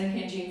knees and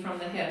hinging from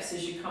the hips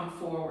as you come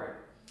forward.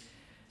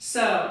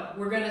 So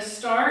we're going to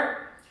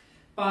start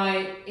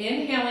by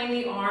inhaling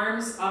the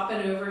arms up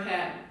and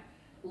overhead,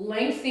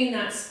 lengthening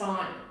that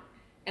spine.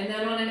 And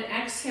then on an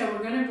exhale,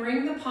 we're going to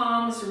bring the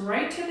palms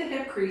right to the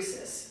hip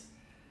creases.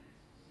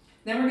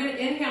 Then we're going to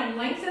inhale,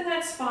 lengthen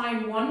that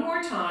spine one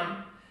more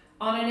time.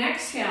 On an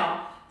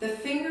exhale, the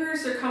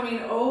fingers are coming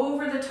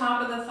over the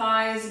top of the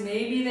thighs.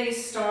 Maybe they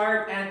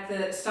stop at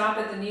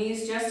the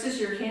knees just as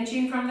you're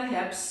hinging from the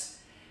hips.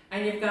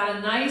 And you've got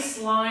a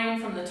nice line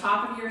from the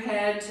top of your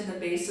head to the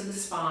base of the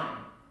spine.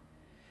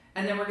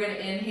 And then we're going to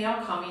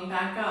inhale, coming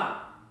back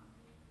up.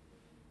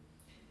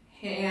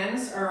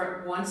 Hands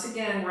are once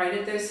again right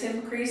at those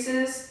hip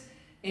creases.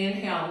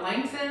 Inhale,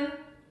 lengthen.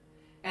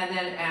 And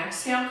then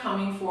exhale,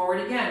 coming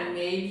forward again.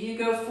 Maybe you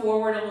go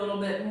forward a little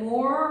bit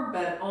more,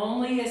 but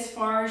only as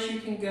far as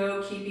you can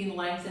go, keeping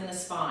length in the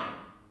spine.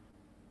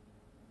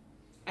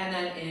 And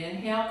then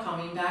inhale,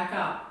 coming back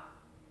up.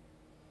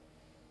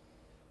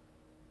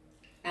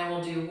 And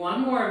we'll do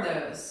one more of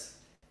those.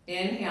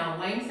 Inhale,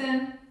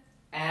 lengthen.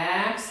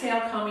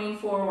 Exhale, coming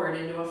forward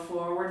into a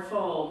forward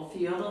fold.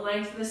 Feel the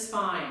length of the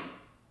spine.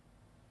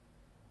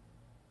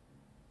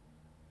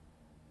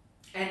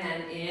 And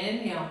then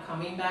inhale,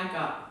 coming back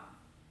up.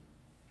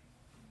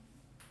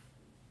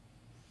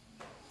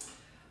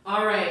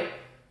 All right,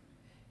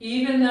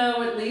 even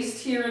though at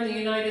least here in the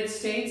United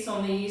States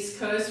on the East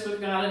Coast,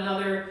 we've got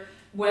another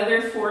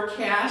weather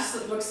forecast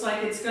that looks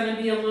like it's going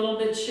to be a little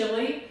bit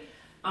chilly.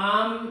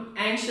 I'm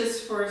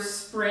anxious for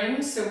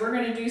spring, so we're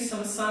going to do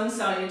some sun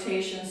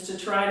salutations to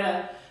try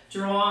to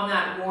draw on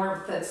that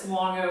warmth that's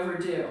long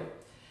overdue.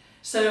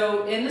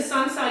 So in the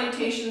sun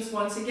salutations,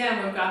 once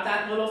again, we've got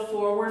that little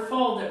forward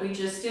fold that we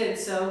just did.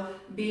 So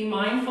be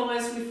mindful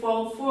as we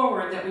fold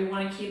forward that we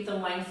want to keep the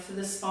length to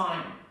the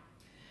spine.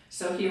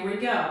 So here we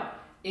go.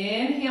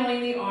 Inhaling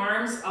the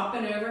arms up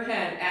and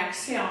overhead.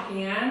 Exhale,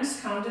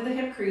 hands come to the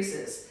hip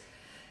creases.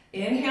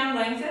 Inhale,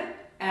 lengthen.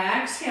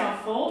 Exhale,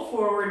 fold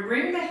forward.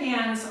 Bring the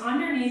hands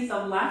underneath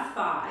the left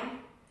thigh.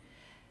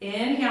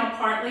 Inhale,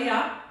 partly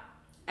up.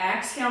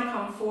 Exhale,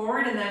 come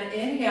forward. And then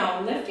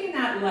inhale, lifting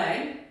that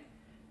leg.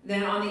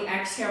 Then on the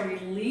exhale,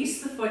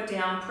 release the foot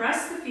down.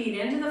 Press the feet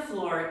into the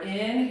floor.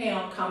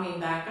 Inhale, coming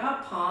back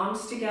up.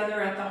 Palms together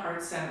at the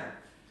heart center.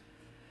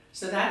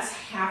 So that's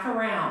half a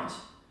round.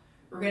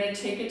 We're going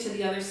to take it to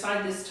the other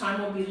side. This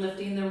time we'll be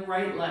lifting the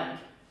right leg.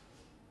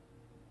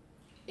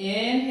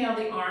 Inhale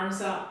the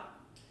arms up.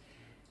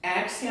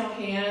 Exhale,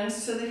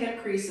 hands to the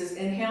hip creases.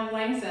 Inhale,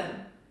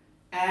 lengthen.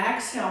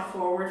 Exhale,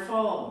 forward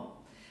fold.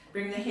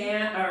 Bring the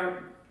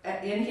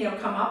inhale,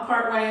 come up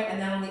part way, and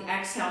then on the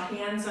exhale,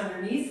 hands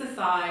underneath the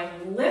thigh,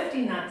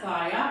 lifting that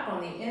thigh up on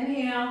the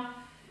inhale.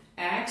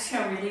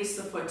 Exhale, release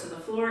the foot to the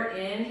floor.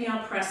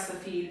 Inhale, press the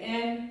feet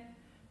in,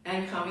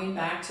 and coming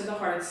back to the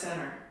heart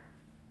center.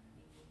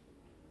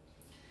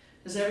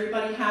 Does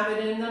everybody have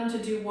it in them to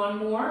do one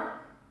more?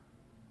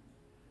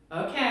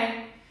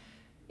 Okay.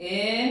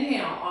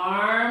 Inhale,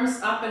 arms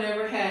up and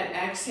overhead.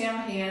 Exhale,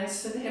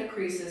 hands to the hip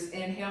creases.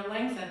 Inhale,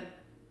 lengthen.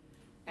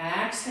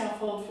 Exhale,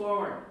 fold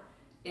forward.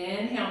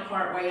 Inhale,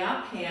 part way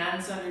up,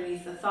 hands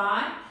underneath the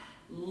thigh.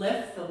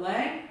 Lift the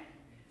leg.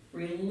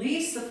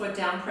 Release the foot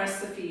down, press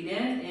the feet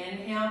in.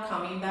 Inhale,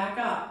 coming back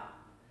up.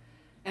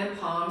 And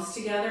palms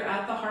together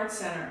at the heart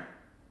center.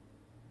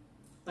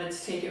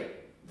 Let's take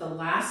it, the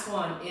last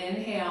one.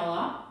 Inhale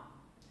up.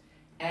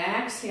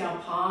 Exhale,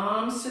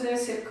 palms to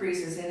those hip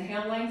creases.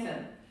 Inhale,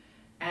 lengthen.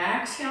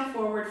 Exhale,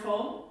 forward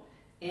fold.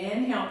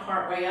 Inhale,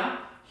 part way up.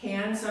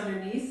 Hands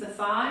underneath the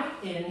thigh.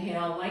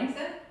 Inhale,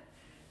 lengthen.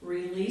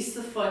 Release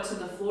the foot to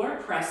the floor.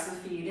 Press the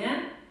feet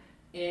in.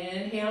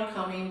 Inhale,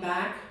 coming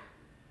back.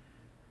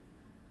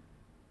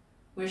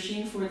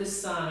 Wishing for the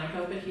sun. I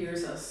hope it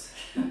hears us.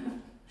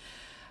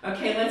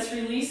 Okay, let's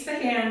release the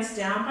hands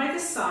down by the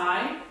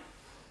side.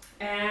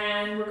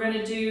 And we're going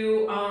to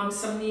do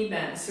some knee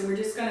bends. So we're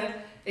just going to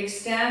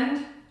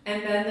extend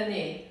and bend the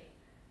knee.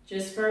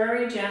 Just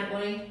very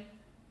gently.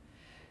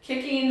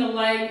 Kicking the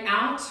leg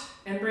out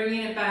and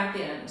bringing it back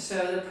in.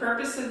 So the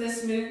purpose of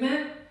this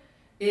movement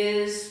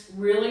is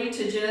really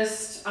to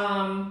just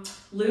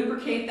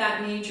lubricate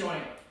that knee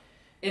joint.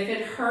 If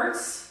it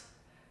hurts,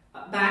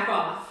 back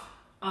off.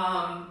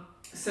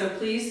 So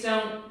please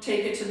don't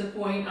take it to the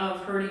point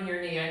of hurting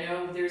your knee. I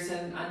know there's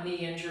a knee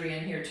injury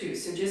in here too,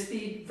 so just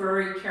be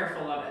very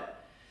careful of it.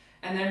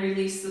 And then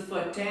release the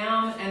foot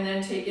down and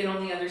then take it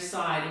on the other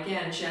side.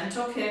 Again,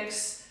 gentle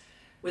kicks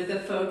with a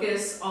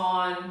focus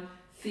on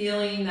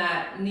feeling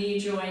that knee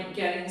joint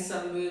getting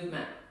some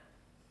movement.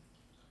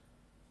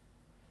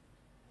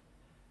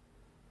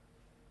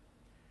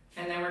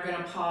 And then we're going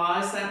to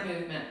pause that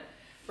movement.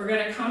 We're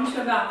going to come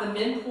to about the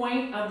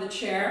midpoint of the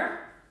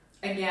chair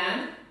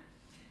again,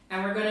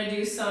 and we're going to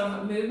do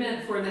some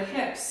movement for the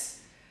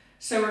hips.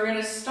 So we're going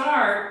to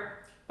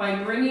start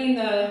by bringing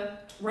the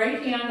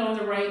right hand on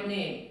the right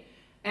knee.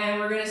 And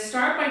we're going to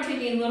start by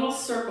taking little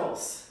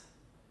circles,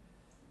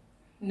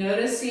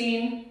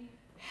 noticing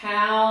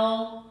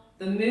how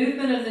the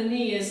movement of the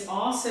knee is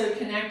also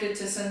connected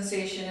to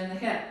sensation in the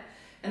hip.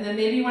 And then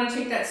maybe you want to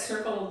take that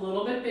circle a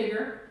little bit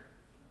bigger.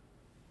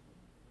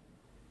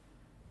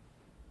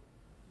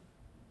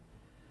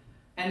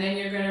 And then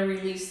you're going to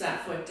release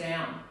that foot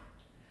down.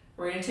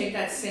 We're going to take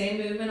that same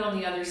movement on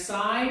the other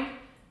side,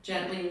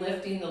 gently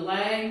lifting the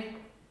leg,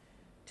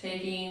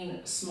 taking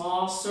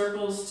small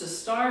circles to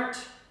start,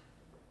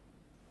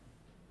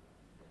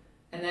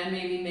 and then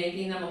maybe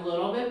making them a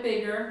little bit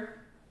bigger.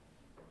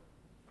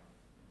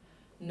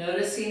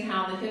 Noticing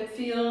how the hip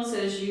feels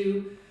as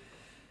you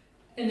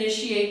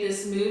initiate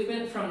this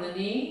movement from the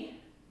knee,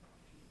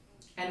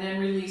 and then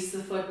release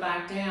the foot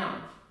back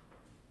down.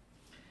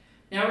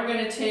 Now we're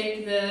going to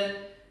take the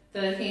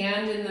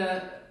hand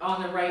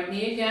on the right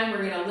knee again.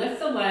 We're going to lift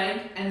the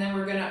leg, and then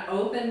we're going to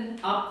open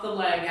up the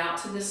leg out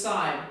to the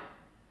side.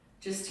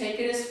 Just take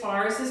it as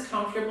far as is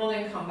comfortable,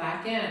 then come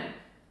back in.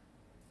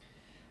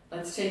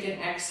 Let's take an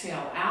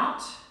exhale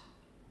out,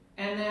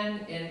 and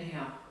then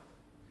inhale.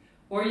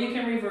 Or you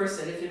can reverse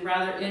it. If you'd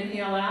rather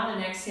inhale out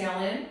and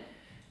exhale in,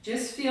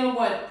 just feel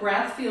what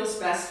breath feels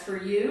best for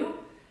you,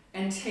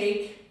 and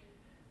take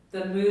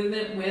the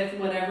movement with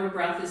whatever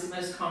breath is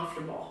most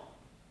comfortable.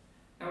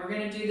 And we're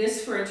going to do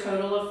this for a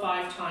total of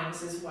 5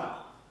 times as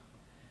well.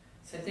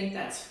 So I think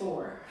that's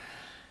 4.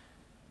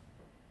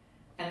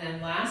 And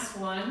then last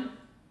one,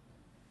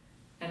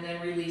 and then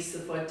release the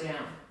foot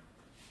down.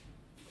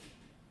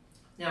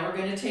 Now we're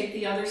going to take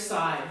the other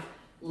side,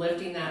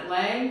 lifting that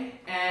leg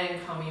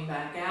and coming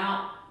back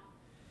out,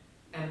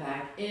 and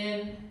back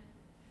in,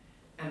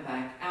 and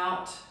back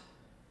out,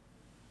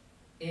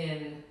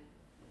 in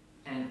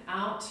and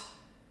out,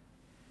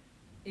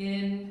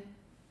 in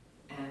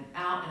and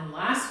out, and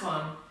last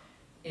one,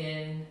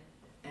 in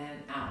and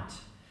out.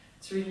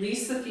 Let's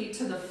release the feet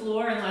to the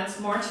floor, and let's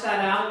march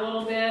that out a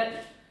little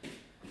bit.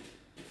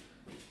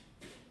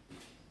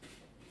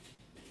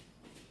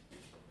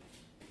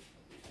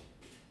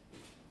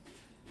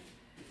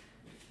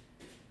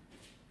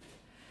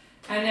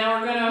 And now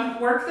we're going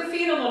to work the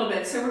feet a little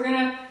bit. So we're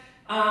going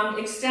to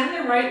extend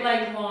the right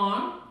leg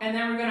long, and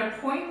then we're going to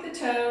point the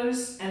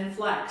toes and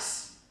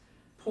flex.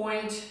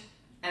 Point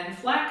and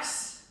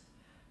flex,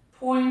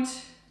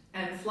 point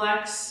and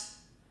flex,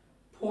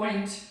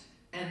 point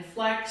and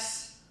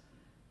flex,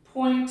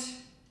 point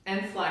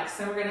and flex.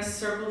 Then we're going to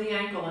circle the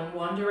ankle in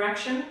one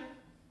direction,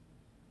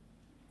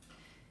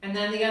 and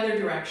then the other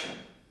direction.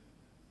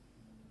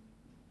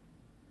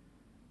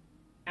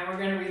 And we're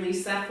going to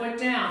release that foot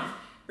down.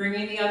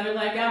 Bringing the other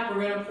leg up,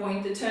 we're going to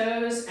point the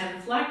toes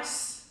and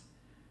flex,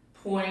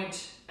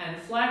 point and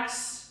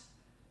flex,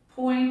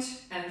 point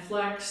and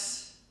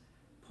flex,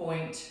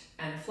 point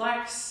and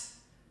flex,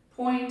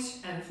 point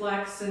and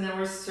flex, and then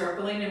we're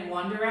circling in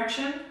one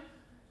direction,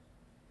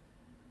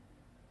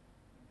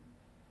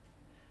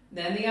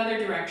 then the other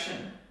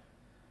direction.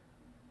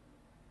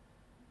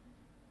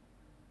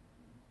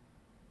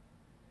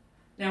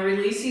 Now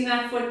releasing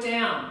that foot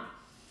down.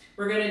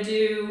 We're going to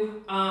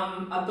do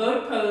a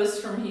boat pose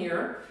from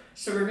here.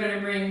 So we're going to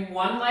bring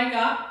one leg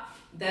up,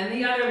 then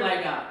the other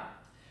leg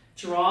up.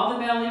 Draw the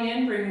belly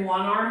in, bring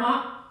one arm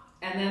up,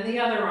 and then the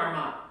other arm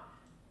up.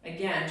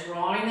 Again,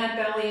 drawing that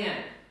belly in.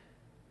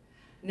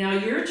 Now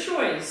your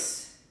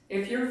choice.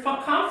 If you're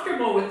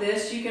comfortable with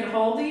this, you can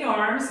hold the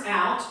arms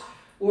out,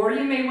 or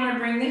you may want to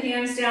bring the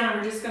hands down, and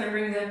we're just going to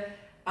bring the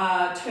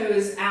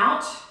toes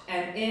out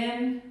and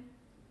in,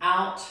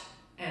 out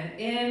and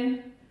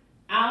in,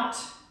 out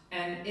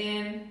and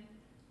in,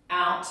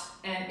 out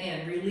and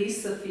in.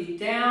 Release the feet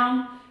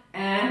down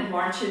and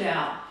march it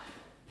out.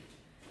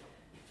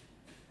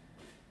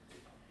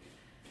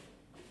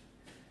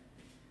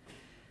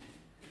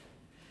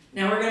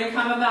 Now we're going to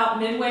come about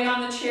midway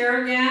on the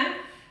chair again,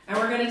 and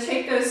we're going to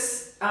take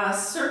those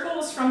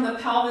circles from the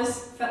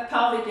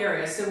pelvic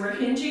area. So we're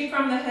hinging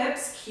from the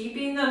hips,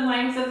 keeping the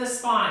length of the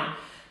spine,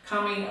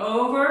 coming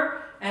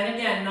over, and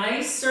again,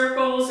 nice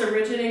circles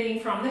originating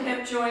from the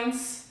hip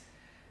joints,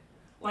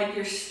 like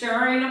you're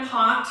stirring a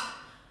pot.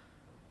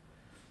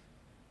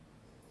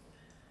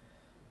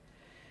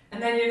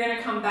 And then you're going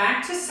to come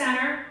back to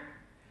center,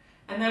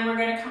 and then we're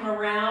going to come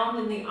around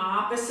in the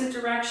opposite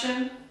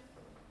direction.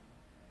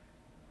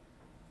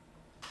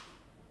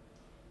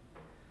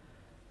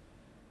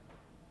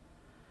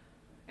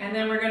 And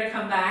then we're going to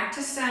come back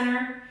to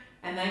center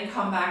and then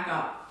come back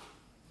up.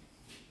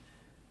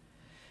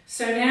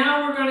 So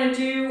now we're going to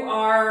do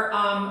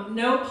our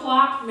no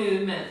plop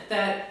movement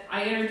that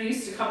I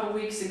introduced a couple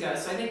weeks ago.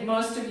 So I think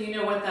most of you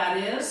know what that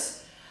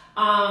is.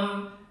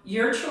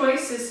 Your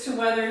choice as to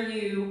whether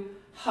you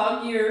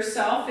hug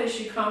yourself as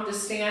you come to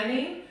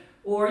standing,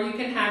 or you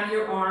can have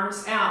your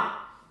arms out.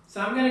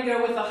 So I'm going to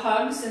go with a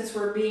hug since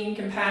we're being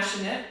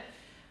compassionate.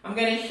 I'm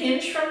going to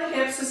hinge from the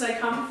hips as I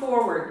come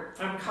forward.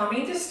 I'm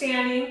coming to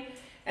standing,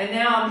 and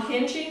now I'm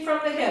hinging from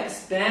the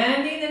hips,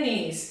 bending the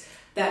knees.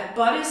 That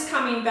butt is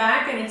coming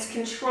back and it's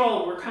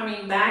controlled. We're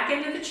coming back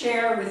into the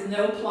chair with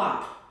no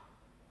plop.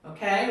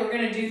 Okay, we're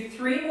going to do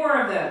 3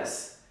 more of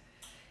those.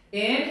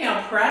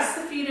 Inhale, press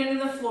the feet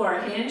into the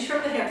floor, hinge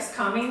from the hips,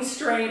 coming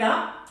straight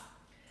up.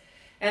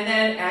 And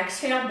then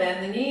exhale,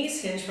 bend the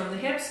knees, hinge from the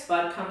hips,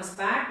 butt comes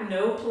back,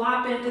 no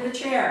plop into the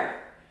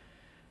chair.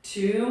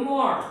 2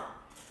 more.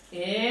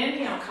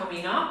 Inhale,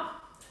 coming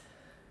up.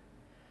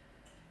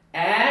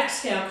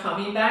 Exhale,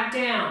 coming back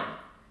down.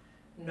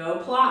 No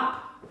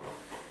plop.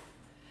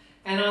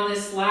 And on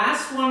this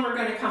last one, we're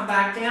going to come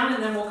back down,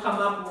 and then we'll come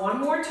up one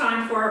more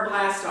time for our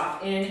blast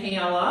off.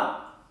 Inhale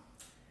up.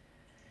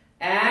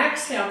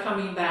 Exhale,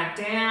 coming back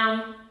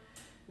down.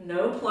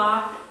 No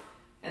plop.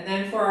 And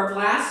then for our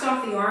blast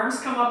off, the arms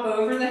come up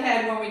over the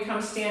head when we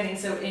come standing.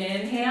 So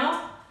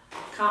inhale,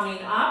 coming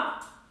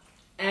up.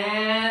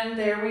 And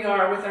there we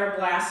are with our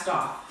blast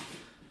off.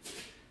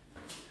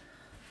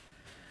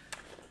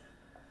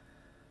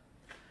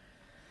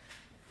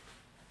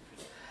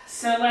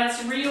 So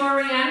let's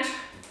reorient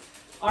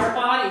our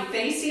body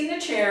facing the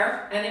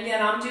chair. And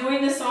again, I'm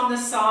doing this on the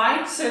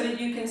side so that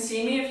you can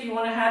see me. If you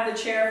want to have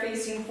the chair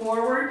facing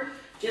forward,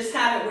 just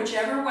have it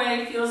whichever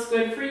way feels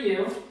good for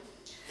you.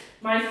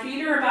 My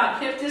feet are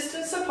about hip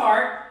distance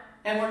apart,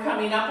 and we're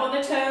coming up on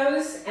the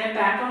toes and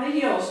back on the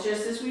heels,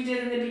 just as we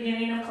did in the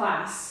beginning of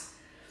class.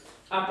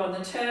 Up on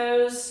the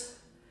toes,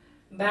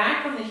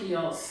 back on the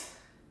heels,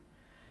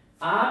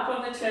 up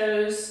on the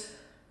toes,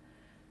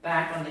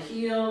 back on the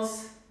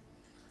heels,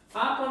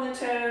 up on the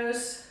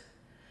toes,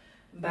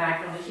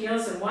 back on the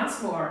heels, and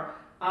once more,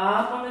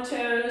 up on the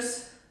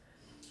toes,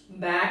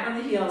 back on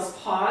the heels.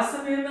 Pause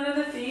the movement of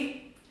the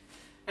feet,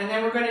 and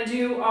then we're going to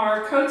do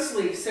our coat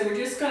sleeve. So we're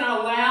just going to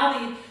allow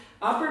the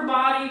upper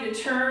body to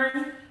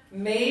turn.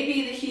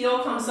 Maybe the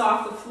heel comes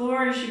off the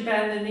floor as you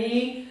bend the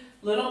knee.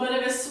 Little bit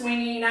of a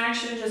swinging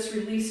action, just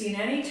releasing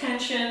any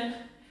tension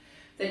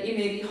that you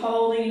may be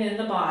holding in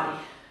the body.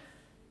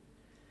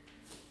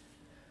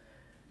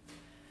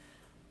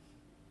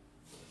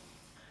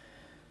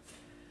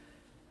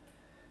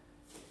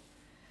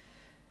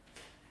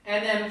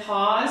 And then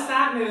pause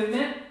that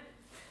movement.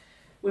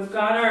 We've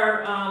got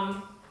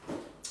our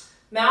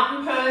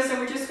mountain pose, and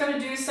we're just going to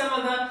do some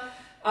of the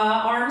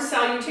arm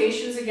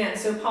salutations again.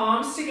 So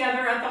palms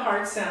together at the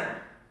heart center.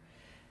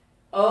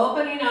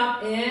 Opening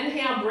up,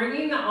 inhale,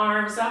 bringing the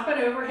arms up and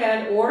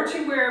overhead or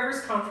to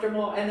wherever's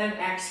comfortable, and then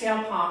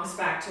exhale, palms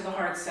back to the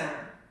heart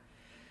center.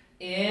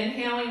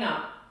 Inhaling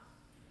up.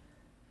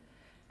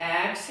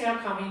 Exhale,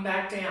 coming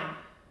back down.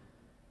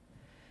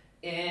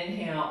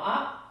 Inhale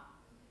up.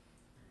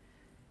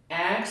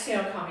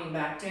 Exhale, coming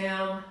back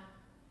down.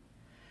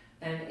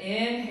 And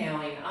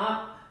inhaling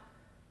up.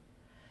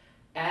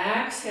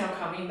 Exhale,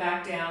 coming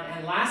back down.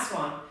 And last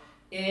one.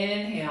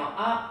 Inhale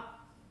up.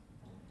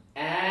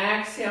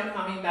 Exhale,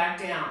 coming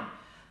back down.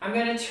 I'm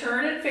going to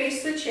turn and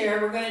face the chair.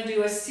 We're going to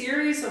do a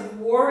series of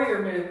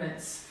warrior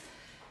movements.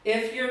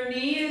 If your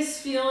knee is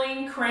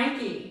feeling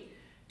cranky,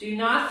 do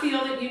not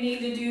feel that you need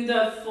to do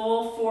the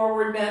full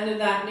forward bend of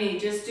that knee.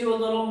 Just do a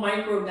little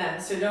micro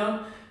bend. So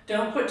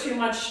don't put too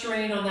much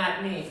strain on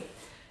that knee.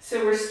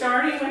 So we're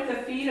starting with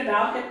the feet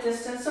about hip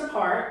distance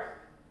apart.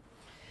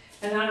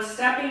 And I'm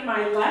stepping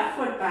my left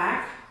foot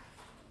back.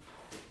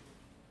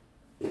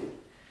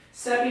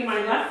 Stepping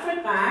my left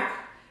foot back.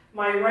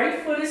 My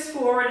right foot is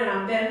forward, and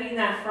I'm bending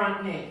that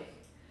front knee.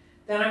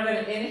 Then I'm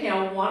going to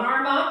inhale one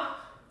arm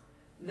up,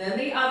 then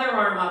the other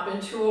arm up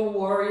into a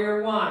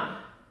warrior one.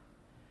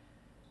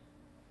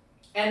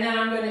 And then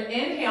I'm going to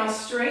inhale,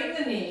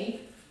 straighten the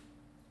knee.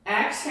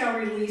 Exhale,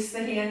 release the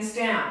hands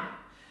down.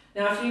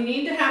 Now, if you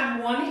need to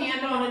have one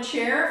hand on a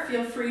chair,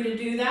 feel free to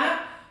do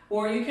that,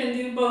 or you can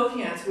do both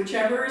hands,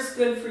 whichever is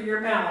good for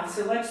your balance.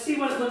 So let's see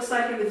what it looks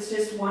like if it's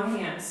just one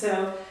hand.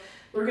 So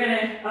we're going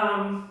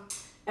to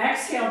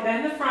exhale,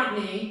 bend the front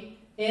knee.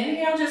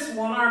 Inhale, just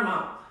one arm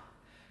up.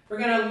 We're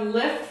going to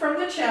lift from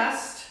the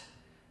chest,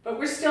 but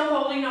we're still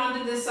holding on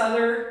to this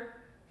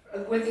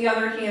with the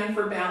other hand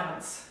for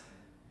balance.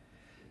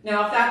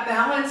 Now, if that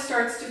balance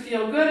starts to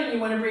feel good and you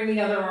want to bring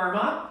the other arm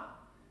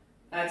up,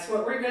 that's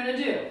what we're going to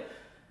do.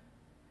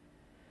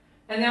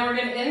 And then we're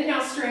going to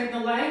inhale, straighten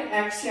the leg,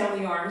 exhale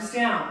the arms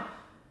down.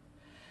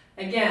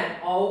 Again,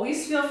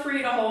 always feel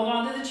free to hold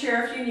on to the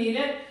chair if you need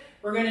it.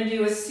 We're going to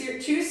do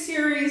two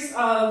series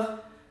of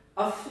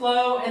a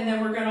flow, and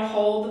then we're going to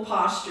hold the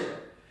posture.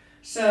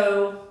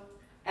 So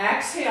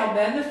exhale,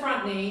 bend the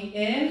front knee,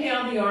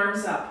 inhale the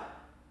arms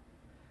up.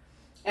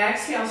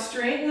 Exhale,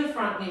 straighten the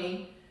front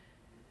knee,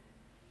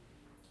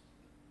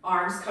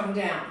 arms come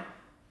down.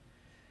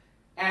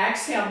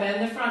 Exhale,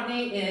 bend the front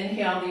knee,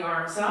 inhale the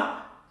arms up.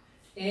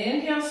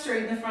 Inhale,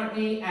 straighten the front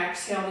knee,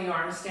 exhale the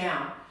arms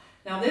down.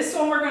 Now this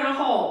one we're going to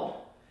hold.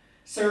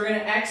 So we're going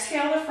to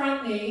exhale the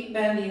front knee,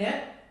 bending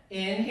it.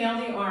 Inhale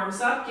the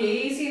arms up,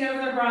 gazing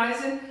over the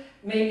horizon,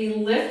 maybe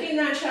lifting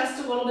that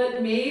chest a little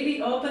bit,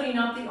 maybe opening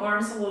up the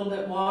arms a little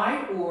bit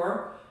wide,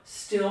 or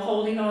still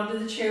holding onto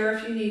the chair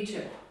if you need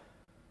to.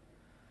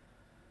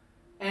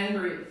 And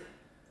breathe.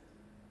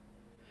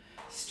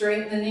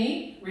 Straighten the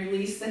knee,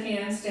 release the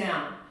hands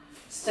down.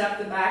 Step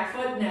the back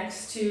foot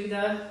next to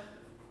the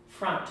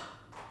front.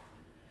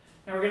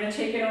 Now we're going to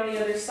take it on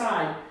the other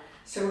side.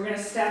 So we're going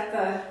to step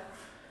the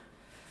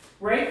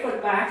right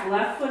foot back,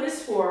 left foot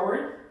is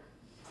forward.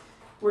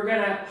 We're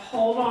going to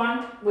hold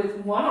on with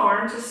one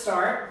arm to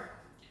start.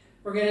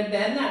 We're going to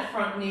bend that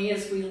front knee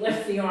as we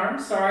lift the arm.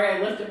 Sorry,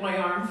 I lifted my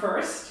arm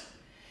first.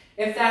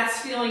 If that's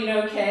feeling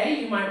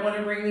okay, you might want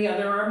to bring the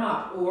other arm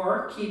up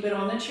or keep it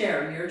on the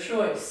chair, your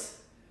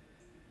choice.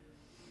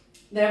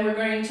 Then we're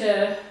going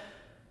to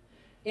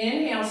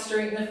inhale,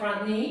 straighten the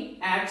front knee,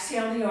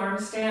 exhale the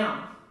arms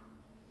down.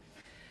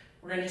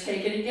 We're going to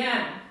take it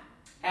again.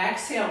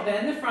 Exhale,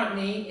 bend the front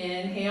knee,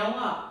 inhale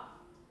up.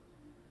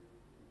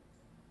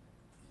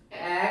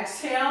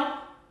 Exhale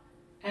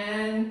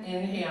and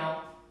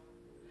inhale.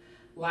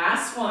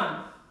 Last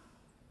one.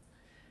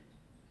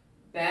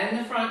 Bend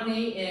the front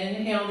knee,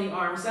 inhale the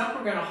arms up.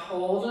 We're going to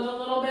hold it a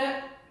little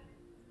bit.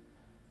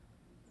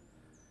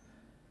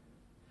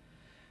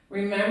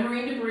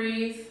 Remembering to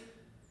breathe.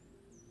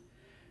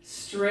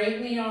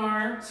 Straighten the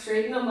arm,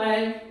 straighten the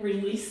leg,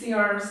 release the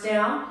arms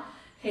down.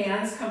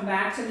 Hands come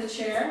back to the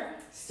chair.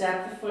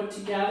 Step the foot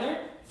together.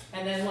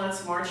 And then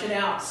let's march it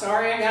out.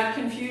 Sorry I got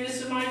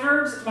confused with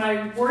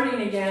my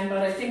wording again, but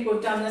I think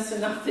we've done this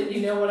enough that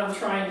you know what I'm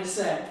trying to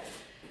say.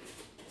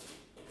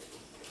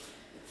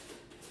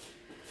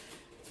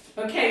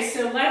 Okay,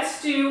 so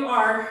let's do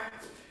our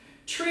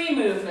tree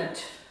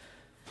movement,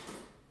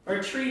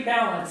 or tree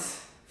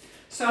balance.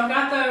 So I've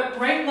got the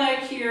right leg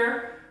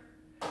here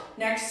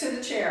next to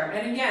the chair.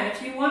 And again,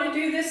 if you want to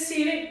do this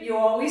seated, you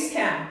always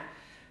can.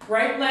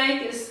 Right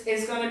leg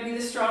is going to be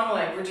the strong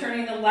leg. We're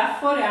turning the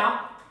left foot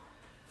out.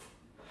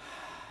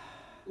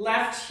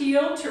 Left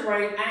heel to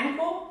right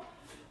ankle,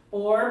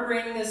 or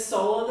bring the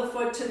sole of the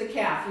foot to the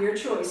calf. Your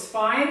choice.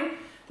 Find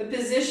the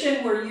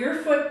position where your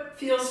foot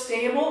feels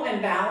stable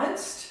and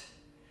balanced.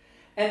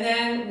 And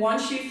then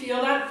once you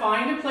feel that,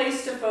 find a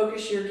place to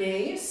focus your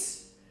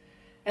gaze.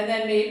 And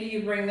then maybe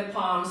you bring the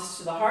palms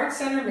to the heart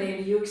center.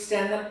 Maybe you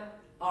extend the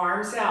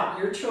arms out.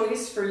 Your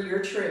choice for your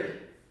tree.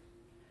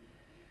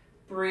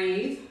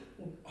 Breathe,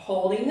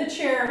 holding the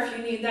chair if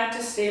you need that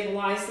to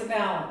stabilize the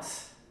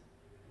balance.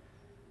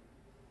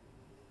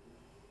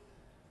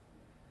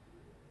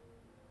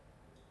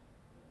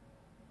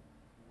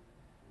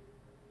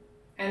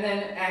 And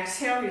then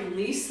exhale,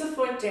 release the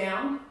foot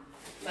down.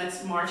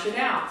 Let's march it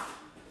out.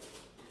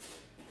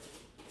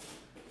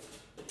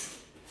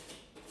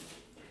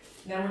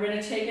 Then we're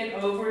going to take it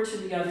over to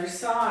the other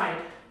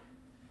side.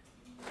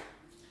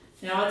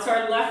 Now it's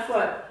our left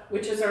foot,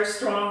 which is our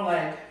strong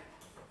leg.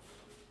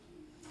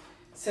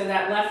 So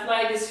that left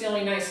leg is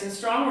feeling nice and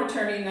strong. We're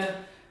turning the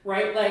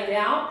right leg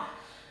out.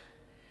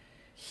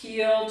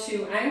 Heel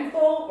to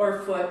ankle or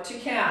foot to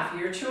calf,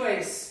 your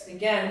choice.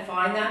 Again,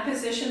 find that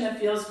position that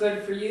feels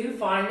good for you.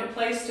 Find a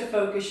place to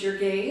focus your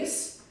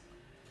gaze.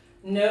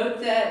 Note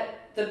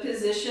that the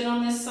position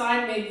on this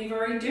side may be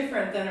very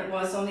different than it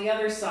was on the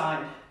other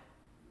side.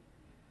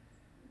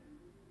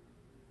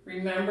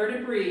 Remember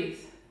to breathe.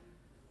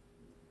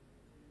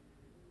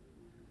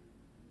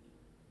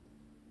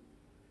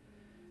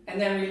 And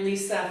then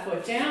release that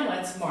foot down.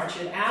 Let's march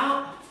it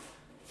out.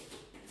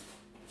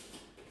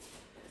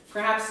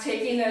 Perhaps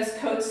taking those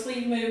coat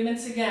sleeve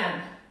movements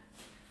again.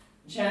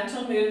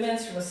 Gentle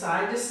movements from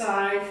side to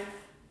side.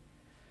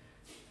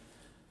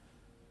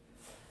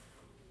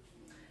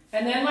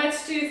 And then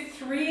let's do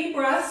 3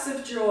 breaths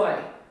of joy.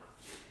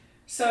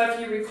 So if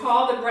you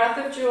recall, the breath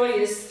of joy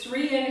is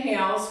 3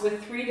 inhales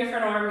with 3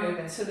 different arm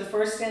movements. So the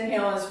first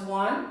inhale is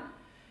 1,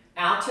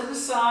 out to the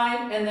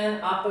side, and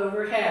then up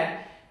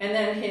overhead. And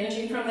then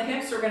hinging from the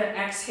hips, we're going to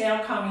exhale,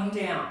 coming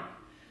down.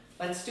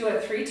 Let's do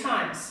it 3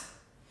 times.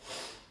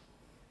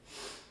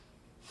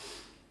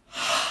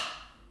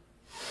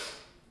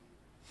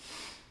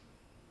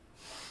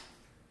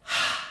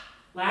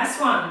 Last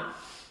one.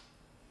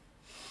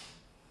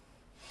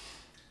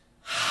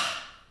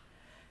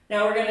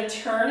 Now we're going to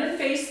turn and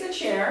face the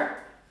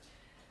chair.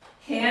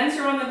 Hands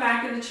are on the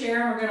back of the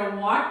chair, and we're going to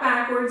walk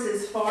backwards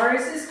as far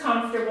as is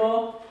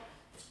comfortable.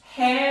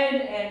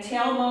 Head and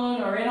tailbone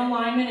are in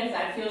alignment if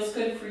that feels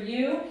good for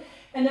you.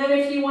 And then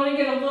if you want to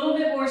get a little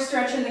bit more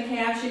stretch in the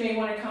calves, you may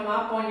want to come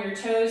up on your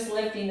toes,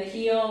 lifting the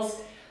heels,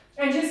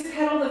 and just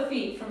pedal the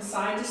feet from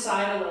side to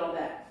side a little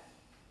bit.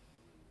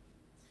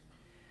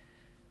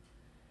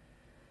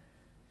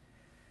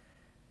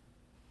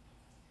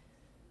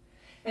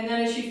 And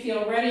then as you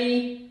feel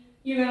ready,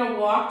 you're going to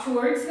walk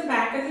towards the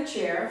back of the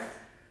chair.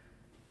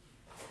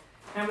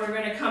 And we're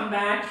going to come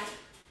back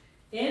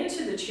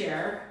into the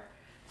chair.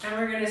 And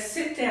we're going to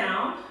sit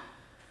down.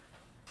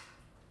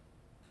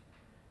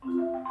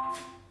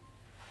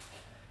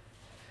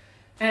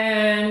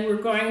 And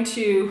we're going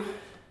to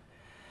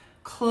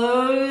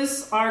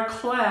close our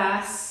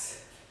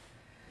class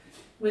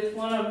with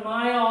one of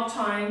my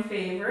all-time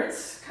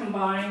favorites,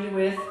 combined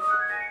with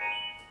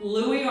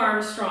Louis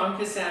Armstrong,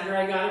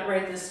 Cassandra. I got it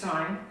right this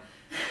time.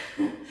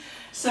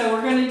 So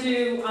we're going to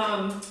do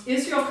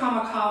Israel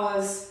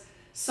Kamakawa's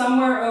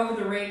Somewhere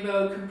Over the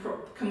Rainbow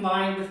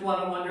combined with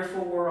What a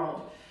Wonderful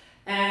World.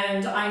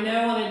 And I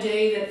know on a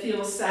day that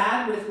feels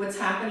sad with what's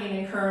happening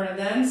in current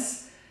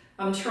events,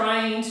 I'm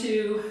trying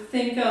to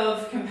think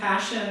of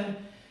compassion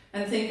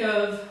and think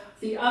of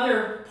the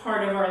other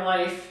part of our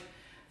life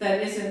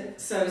that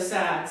isn't so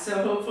sad.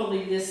 So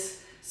hopefully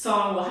this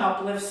song will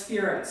help lift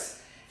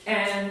spirits.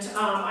 And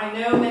I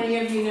know many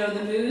of you know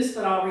the moves,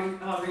 but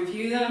I'll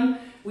review them.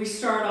 We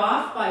start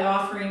off by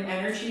offering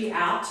energy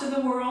out to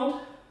the world.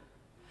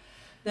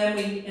 Then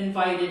we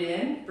invite it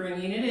in,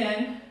 bringing it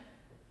in.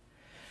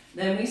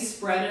 Then we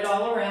spread it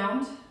all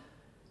around.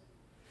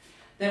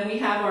 Then we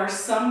have our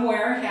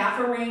somewhere half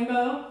a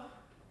rainbow.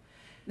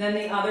 Then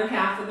the other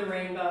half of the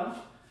rainbow.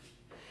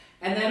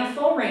 And then a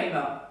full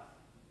rainbow.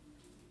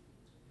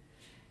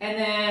 And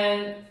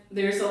then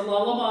there's a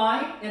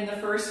lullaby in the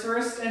first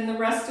verse, and the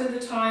rest of the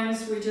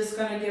times we're just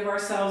going to give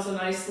ourselves a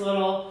nice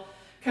little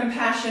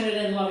compassionate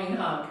and loving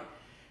hug.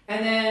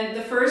 And then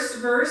the first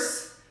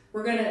verse,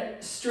 we're going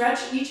to stretch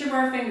each of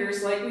our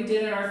fingers like we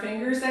did in our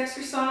fingers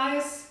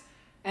exercise,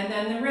 and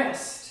then the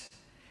wrist.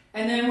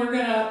 And then we're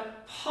going to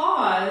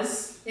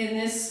pause in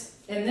this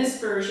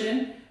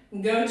version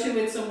and go to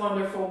It's a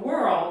Wonderful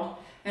World.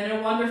 And in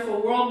A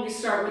Wonderful World, we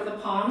start with the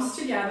palms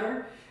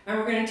together, and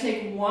we're going to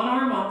take one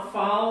arm up,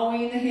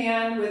 following the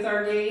hand with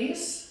our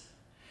gaze,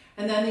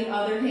 and then the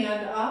other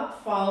hand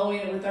up, following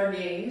it with our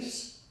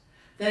gaze.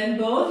 Then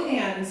both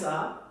hands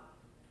up,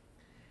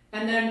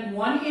 and then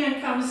one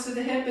hand comes to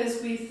the hip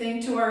as we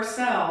think to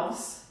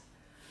ourselves,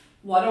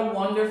 what a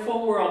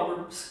wonderful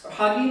world. We're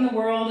hugging the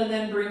world and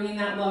then bringing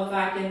that love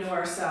back into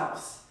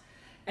ourselves.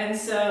 And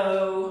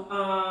so,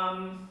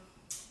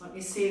 let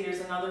me see,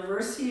 there's another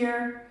verse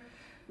here.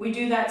 We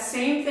do that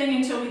same thing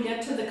until we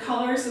get to the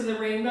colors of the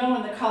rainbow,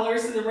 and the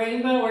colors of the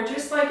rainbow are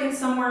just like in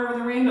Somewhere Over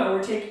the Rainbow.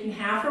 We're taking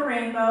half a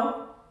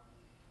rainbow,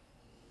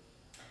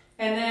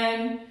 and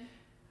then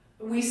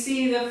we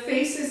see the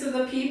faces of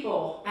the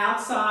people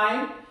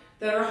outside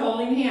that are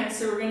holding hands.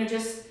 So we're going to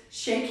just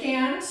shake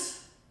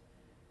hands,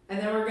 and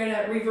then we're going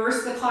to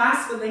reverse the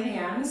clasp of the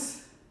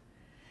hands.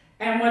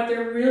 And what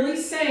they're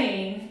really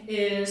saying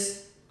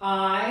is,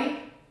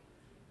 I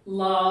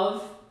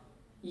love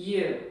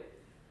you.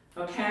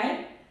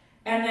 Okay?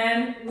 And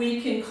then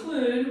we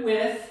conclude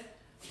with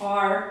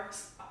our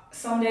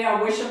Someday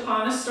I'll Wish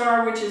Upon a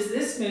Star, which is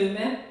this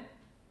movement.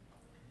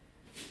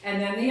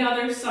 And then the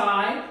other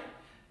side,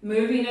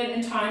 moving it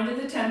in time to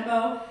the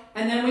tempo.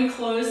 And then we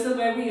close the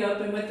way we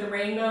open with the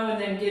rainbow, and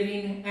then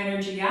giving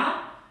energy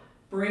out,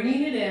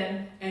 bringing it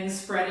in, and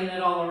spreading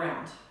it all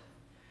around.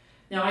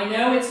 Now I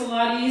know it's a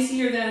lot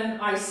easier than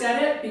I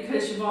said it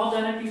because you've all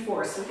done it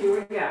before. So here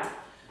we go.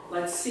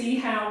 Let's see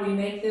how we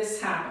make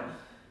this happen.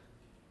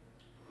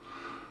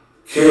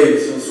 Okay,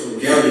 so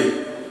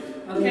Gabby.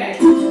 Okay.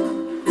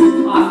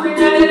 Offering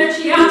that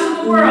energy out to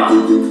the world.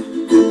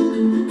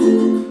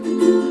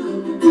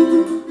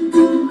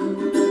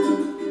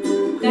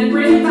 Then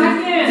bring it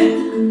back in.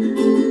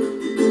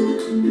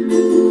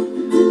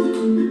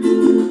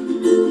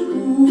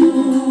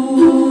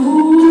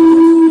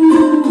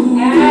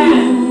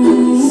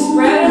 And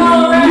spread it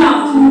all around.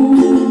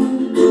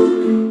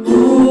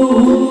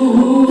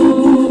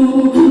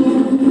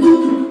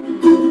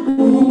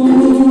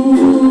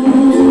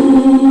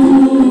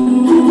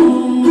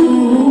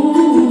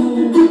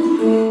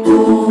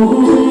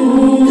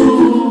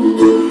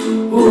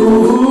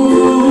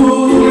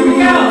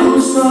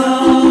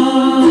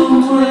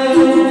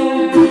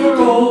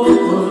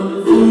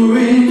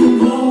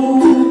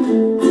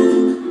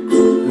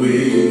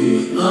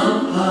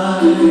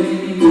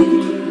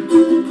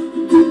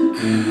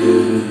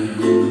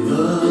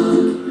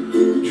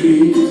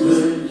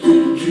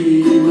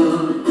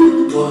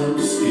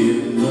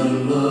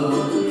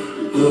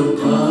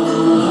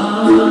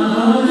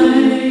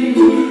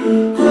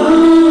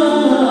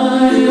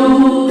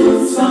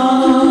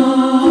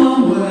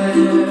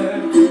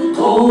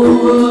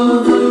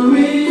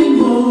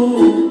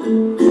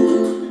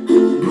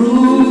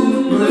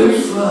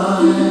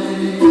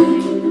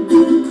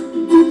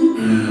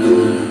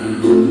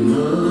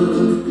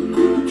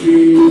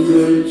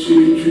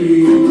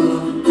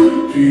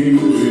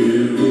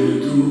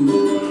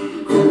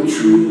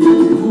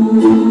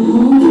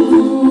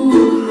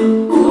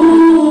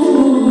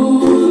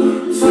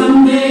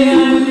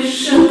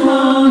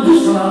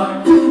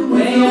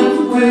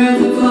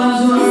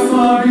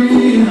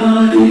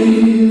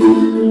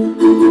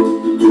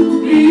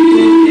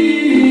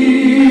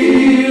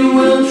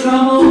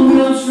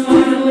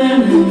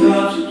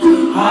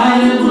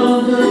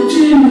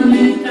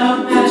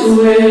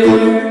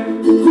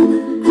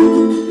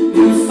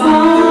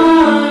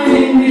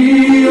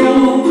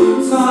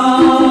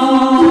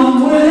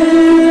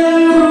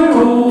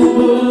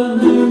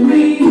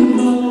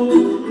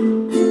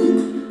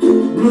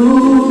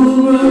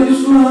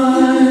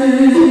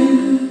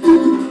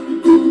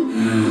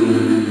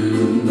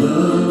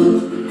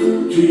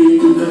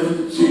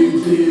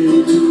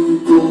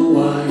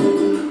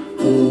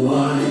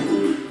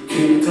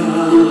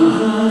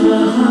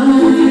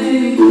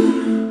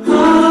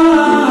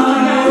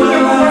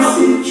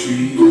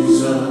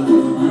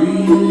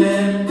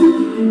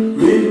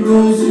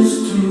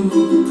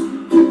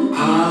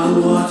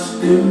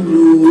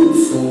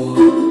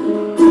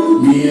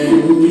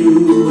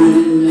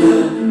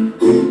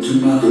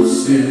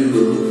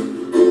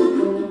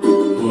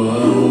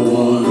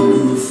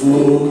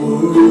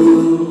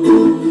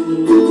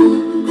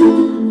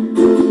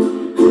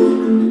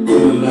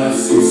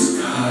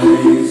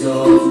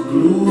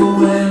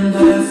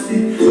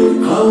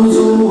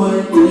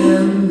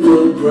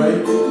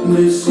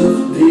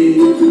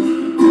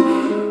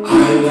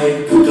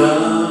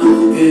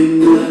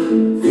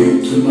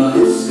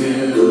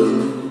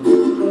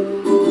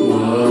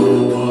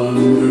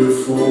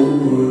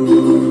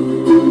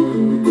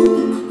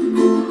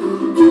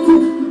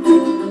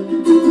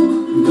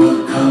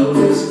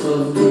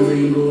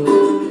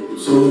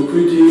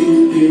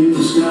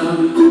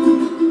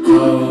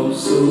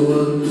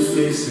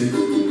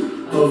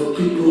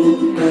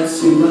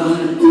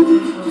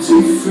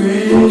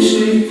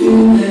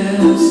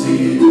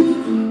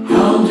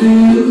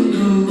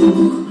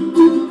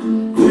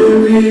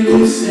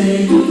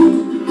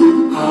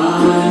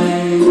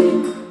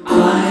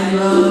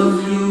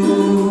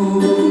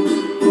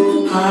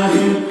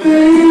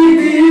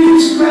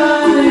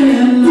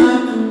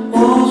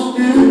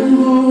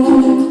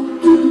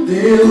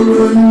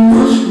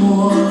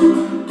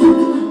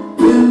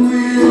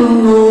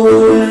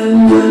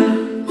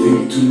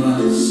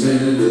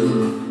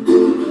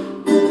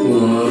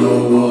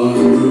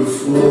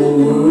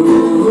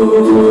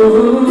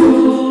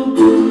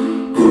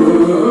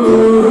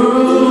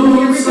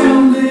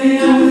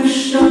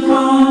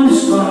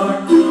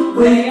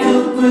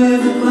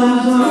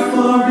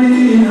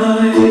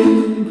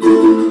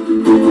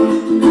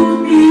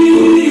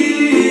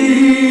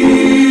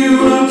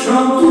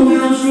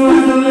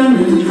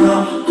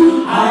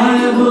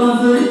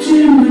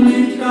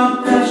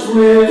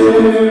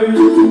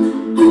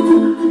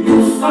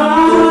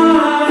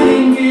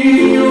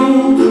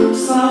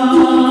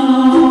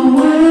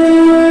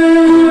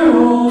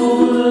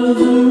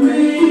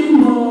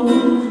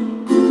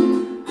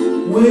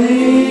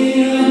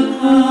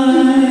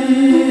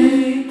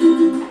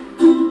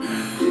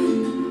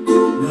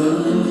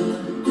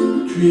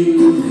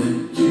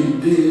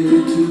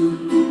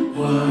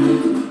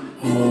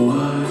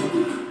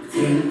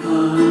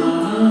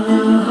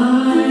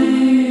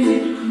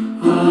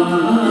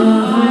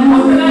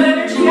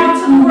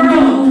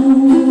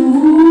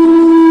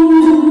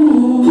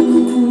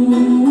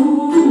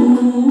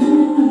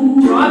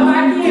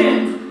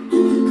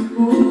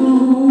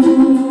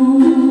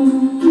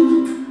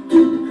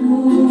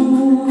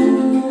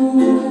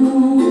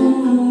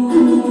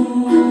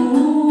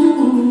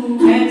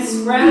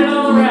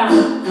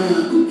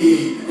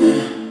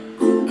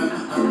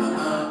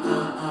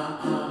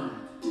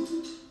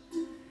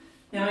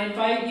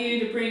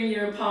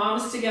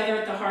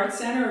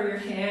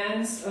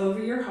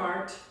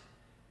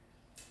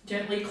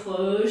 Gently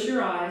close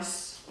your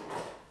eyes.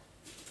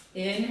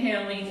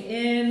 Inhaling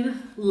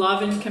in,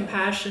 love and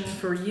compassion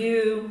for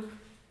you.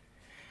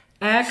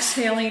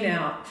 Exhaling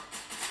out,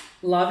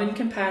 love and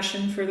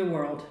compassion for the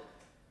world.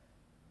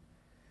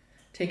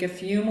 Take a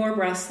few more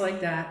breaths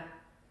like that.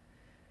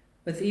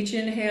 With each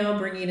inhale,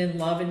 bringing in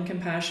love and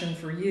compassion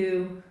for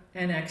you,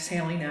 and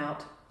exhaling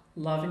out,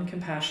 love and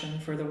compassion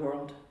for the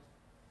world.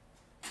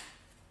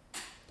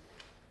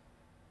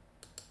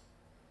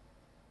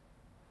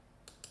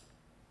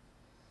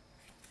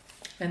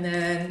 And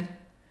then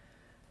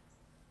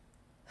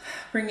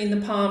bringing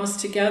the palms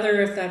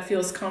together, if that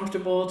feels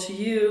comfortable to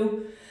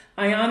you.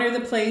 I honor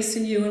the place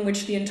in you in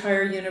which the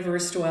entire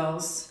universe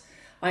dwells.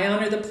 I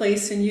honor the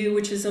place in you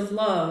which is of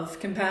love,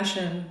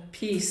 compassion,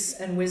 peace,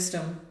 and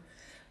wisdom.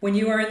 When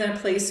you are in that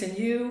place in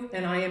you,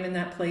 and I am in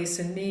that place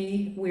in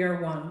me, we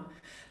are one.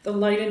 The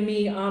light in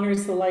me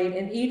honors the light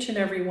in each and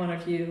every one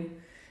of you.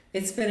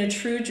 It's been a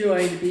true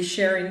joy to be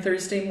sharing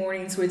Thursday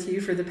mornings with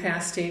you for the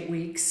past 8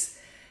 weeks.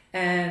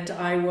 And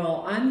I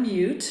will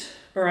unmute,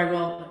 or I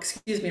will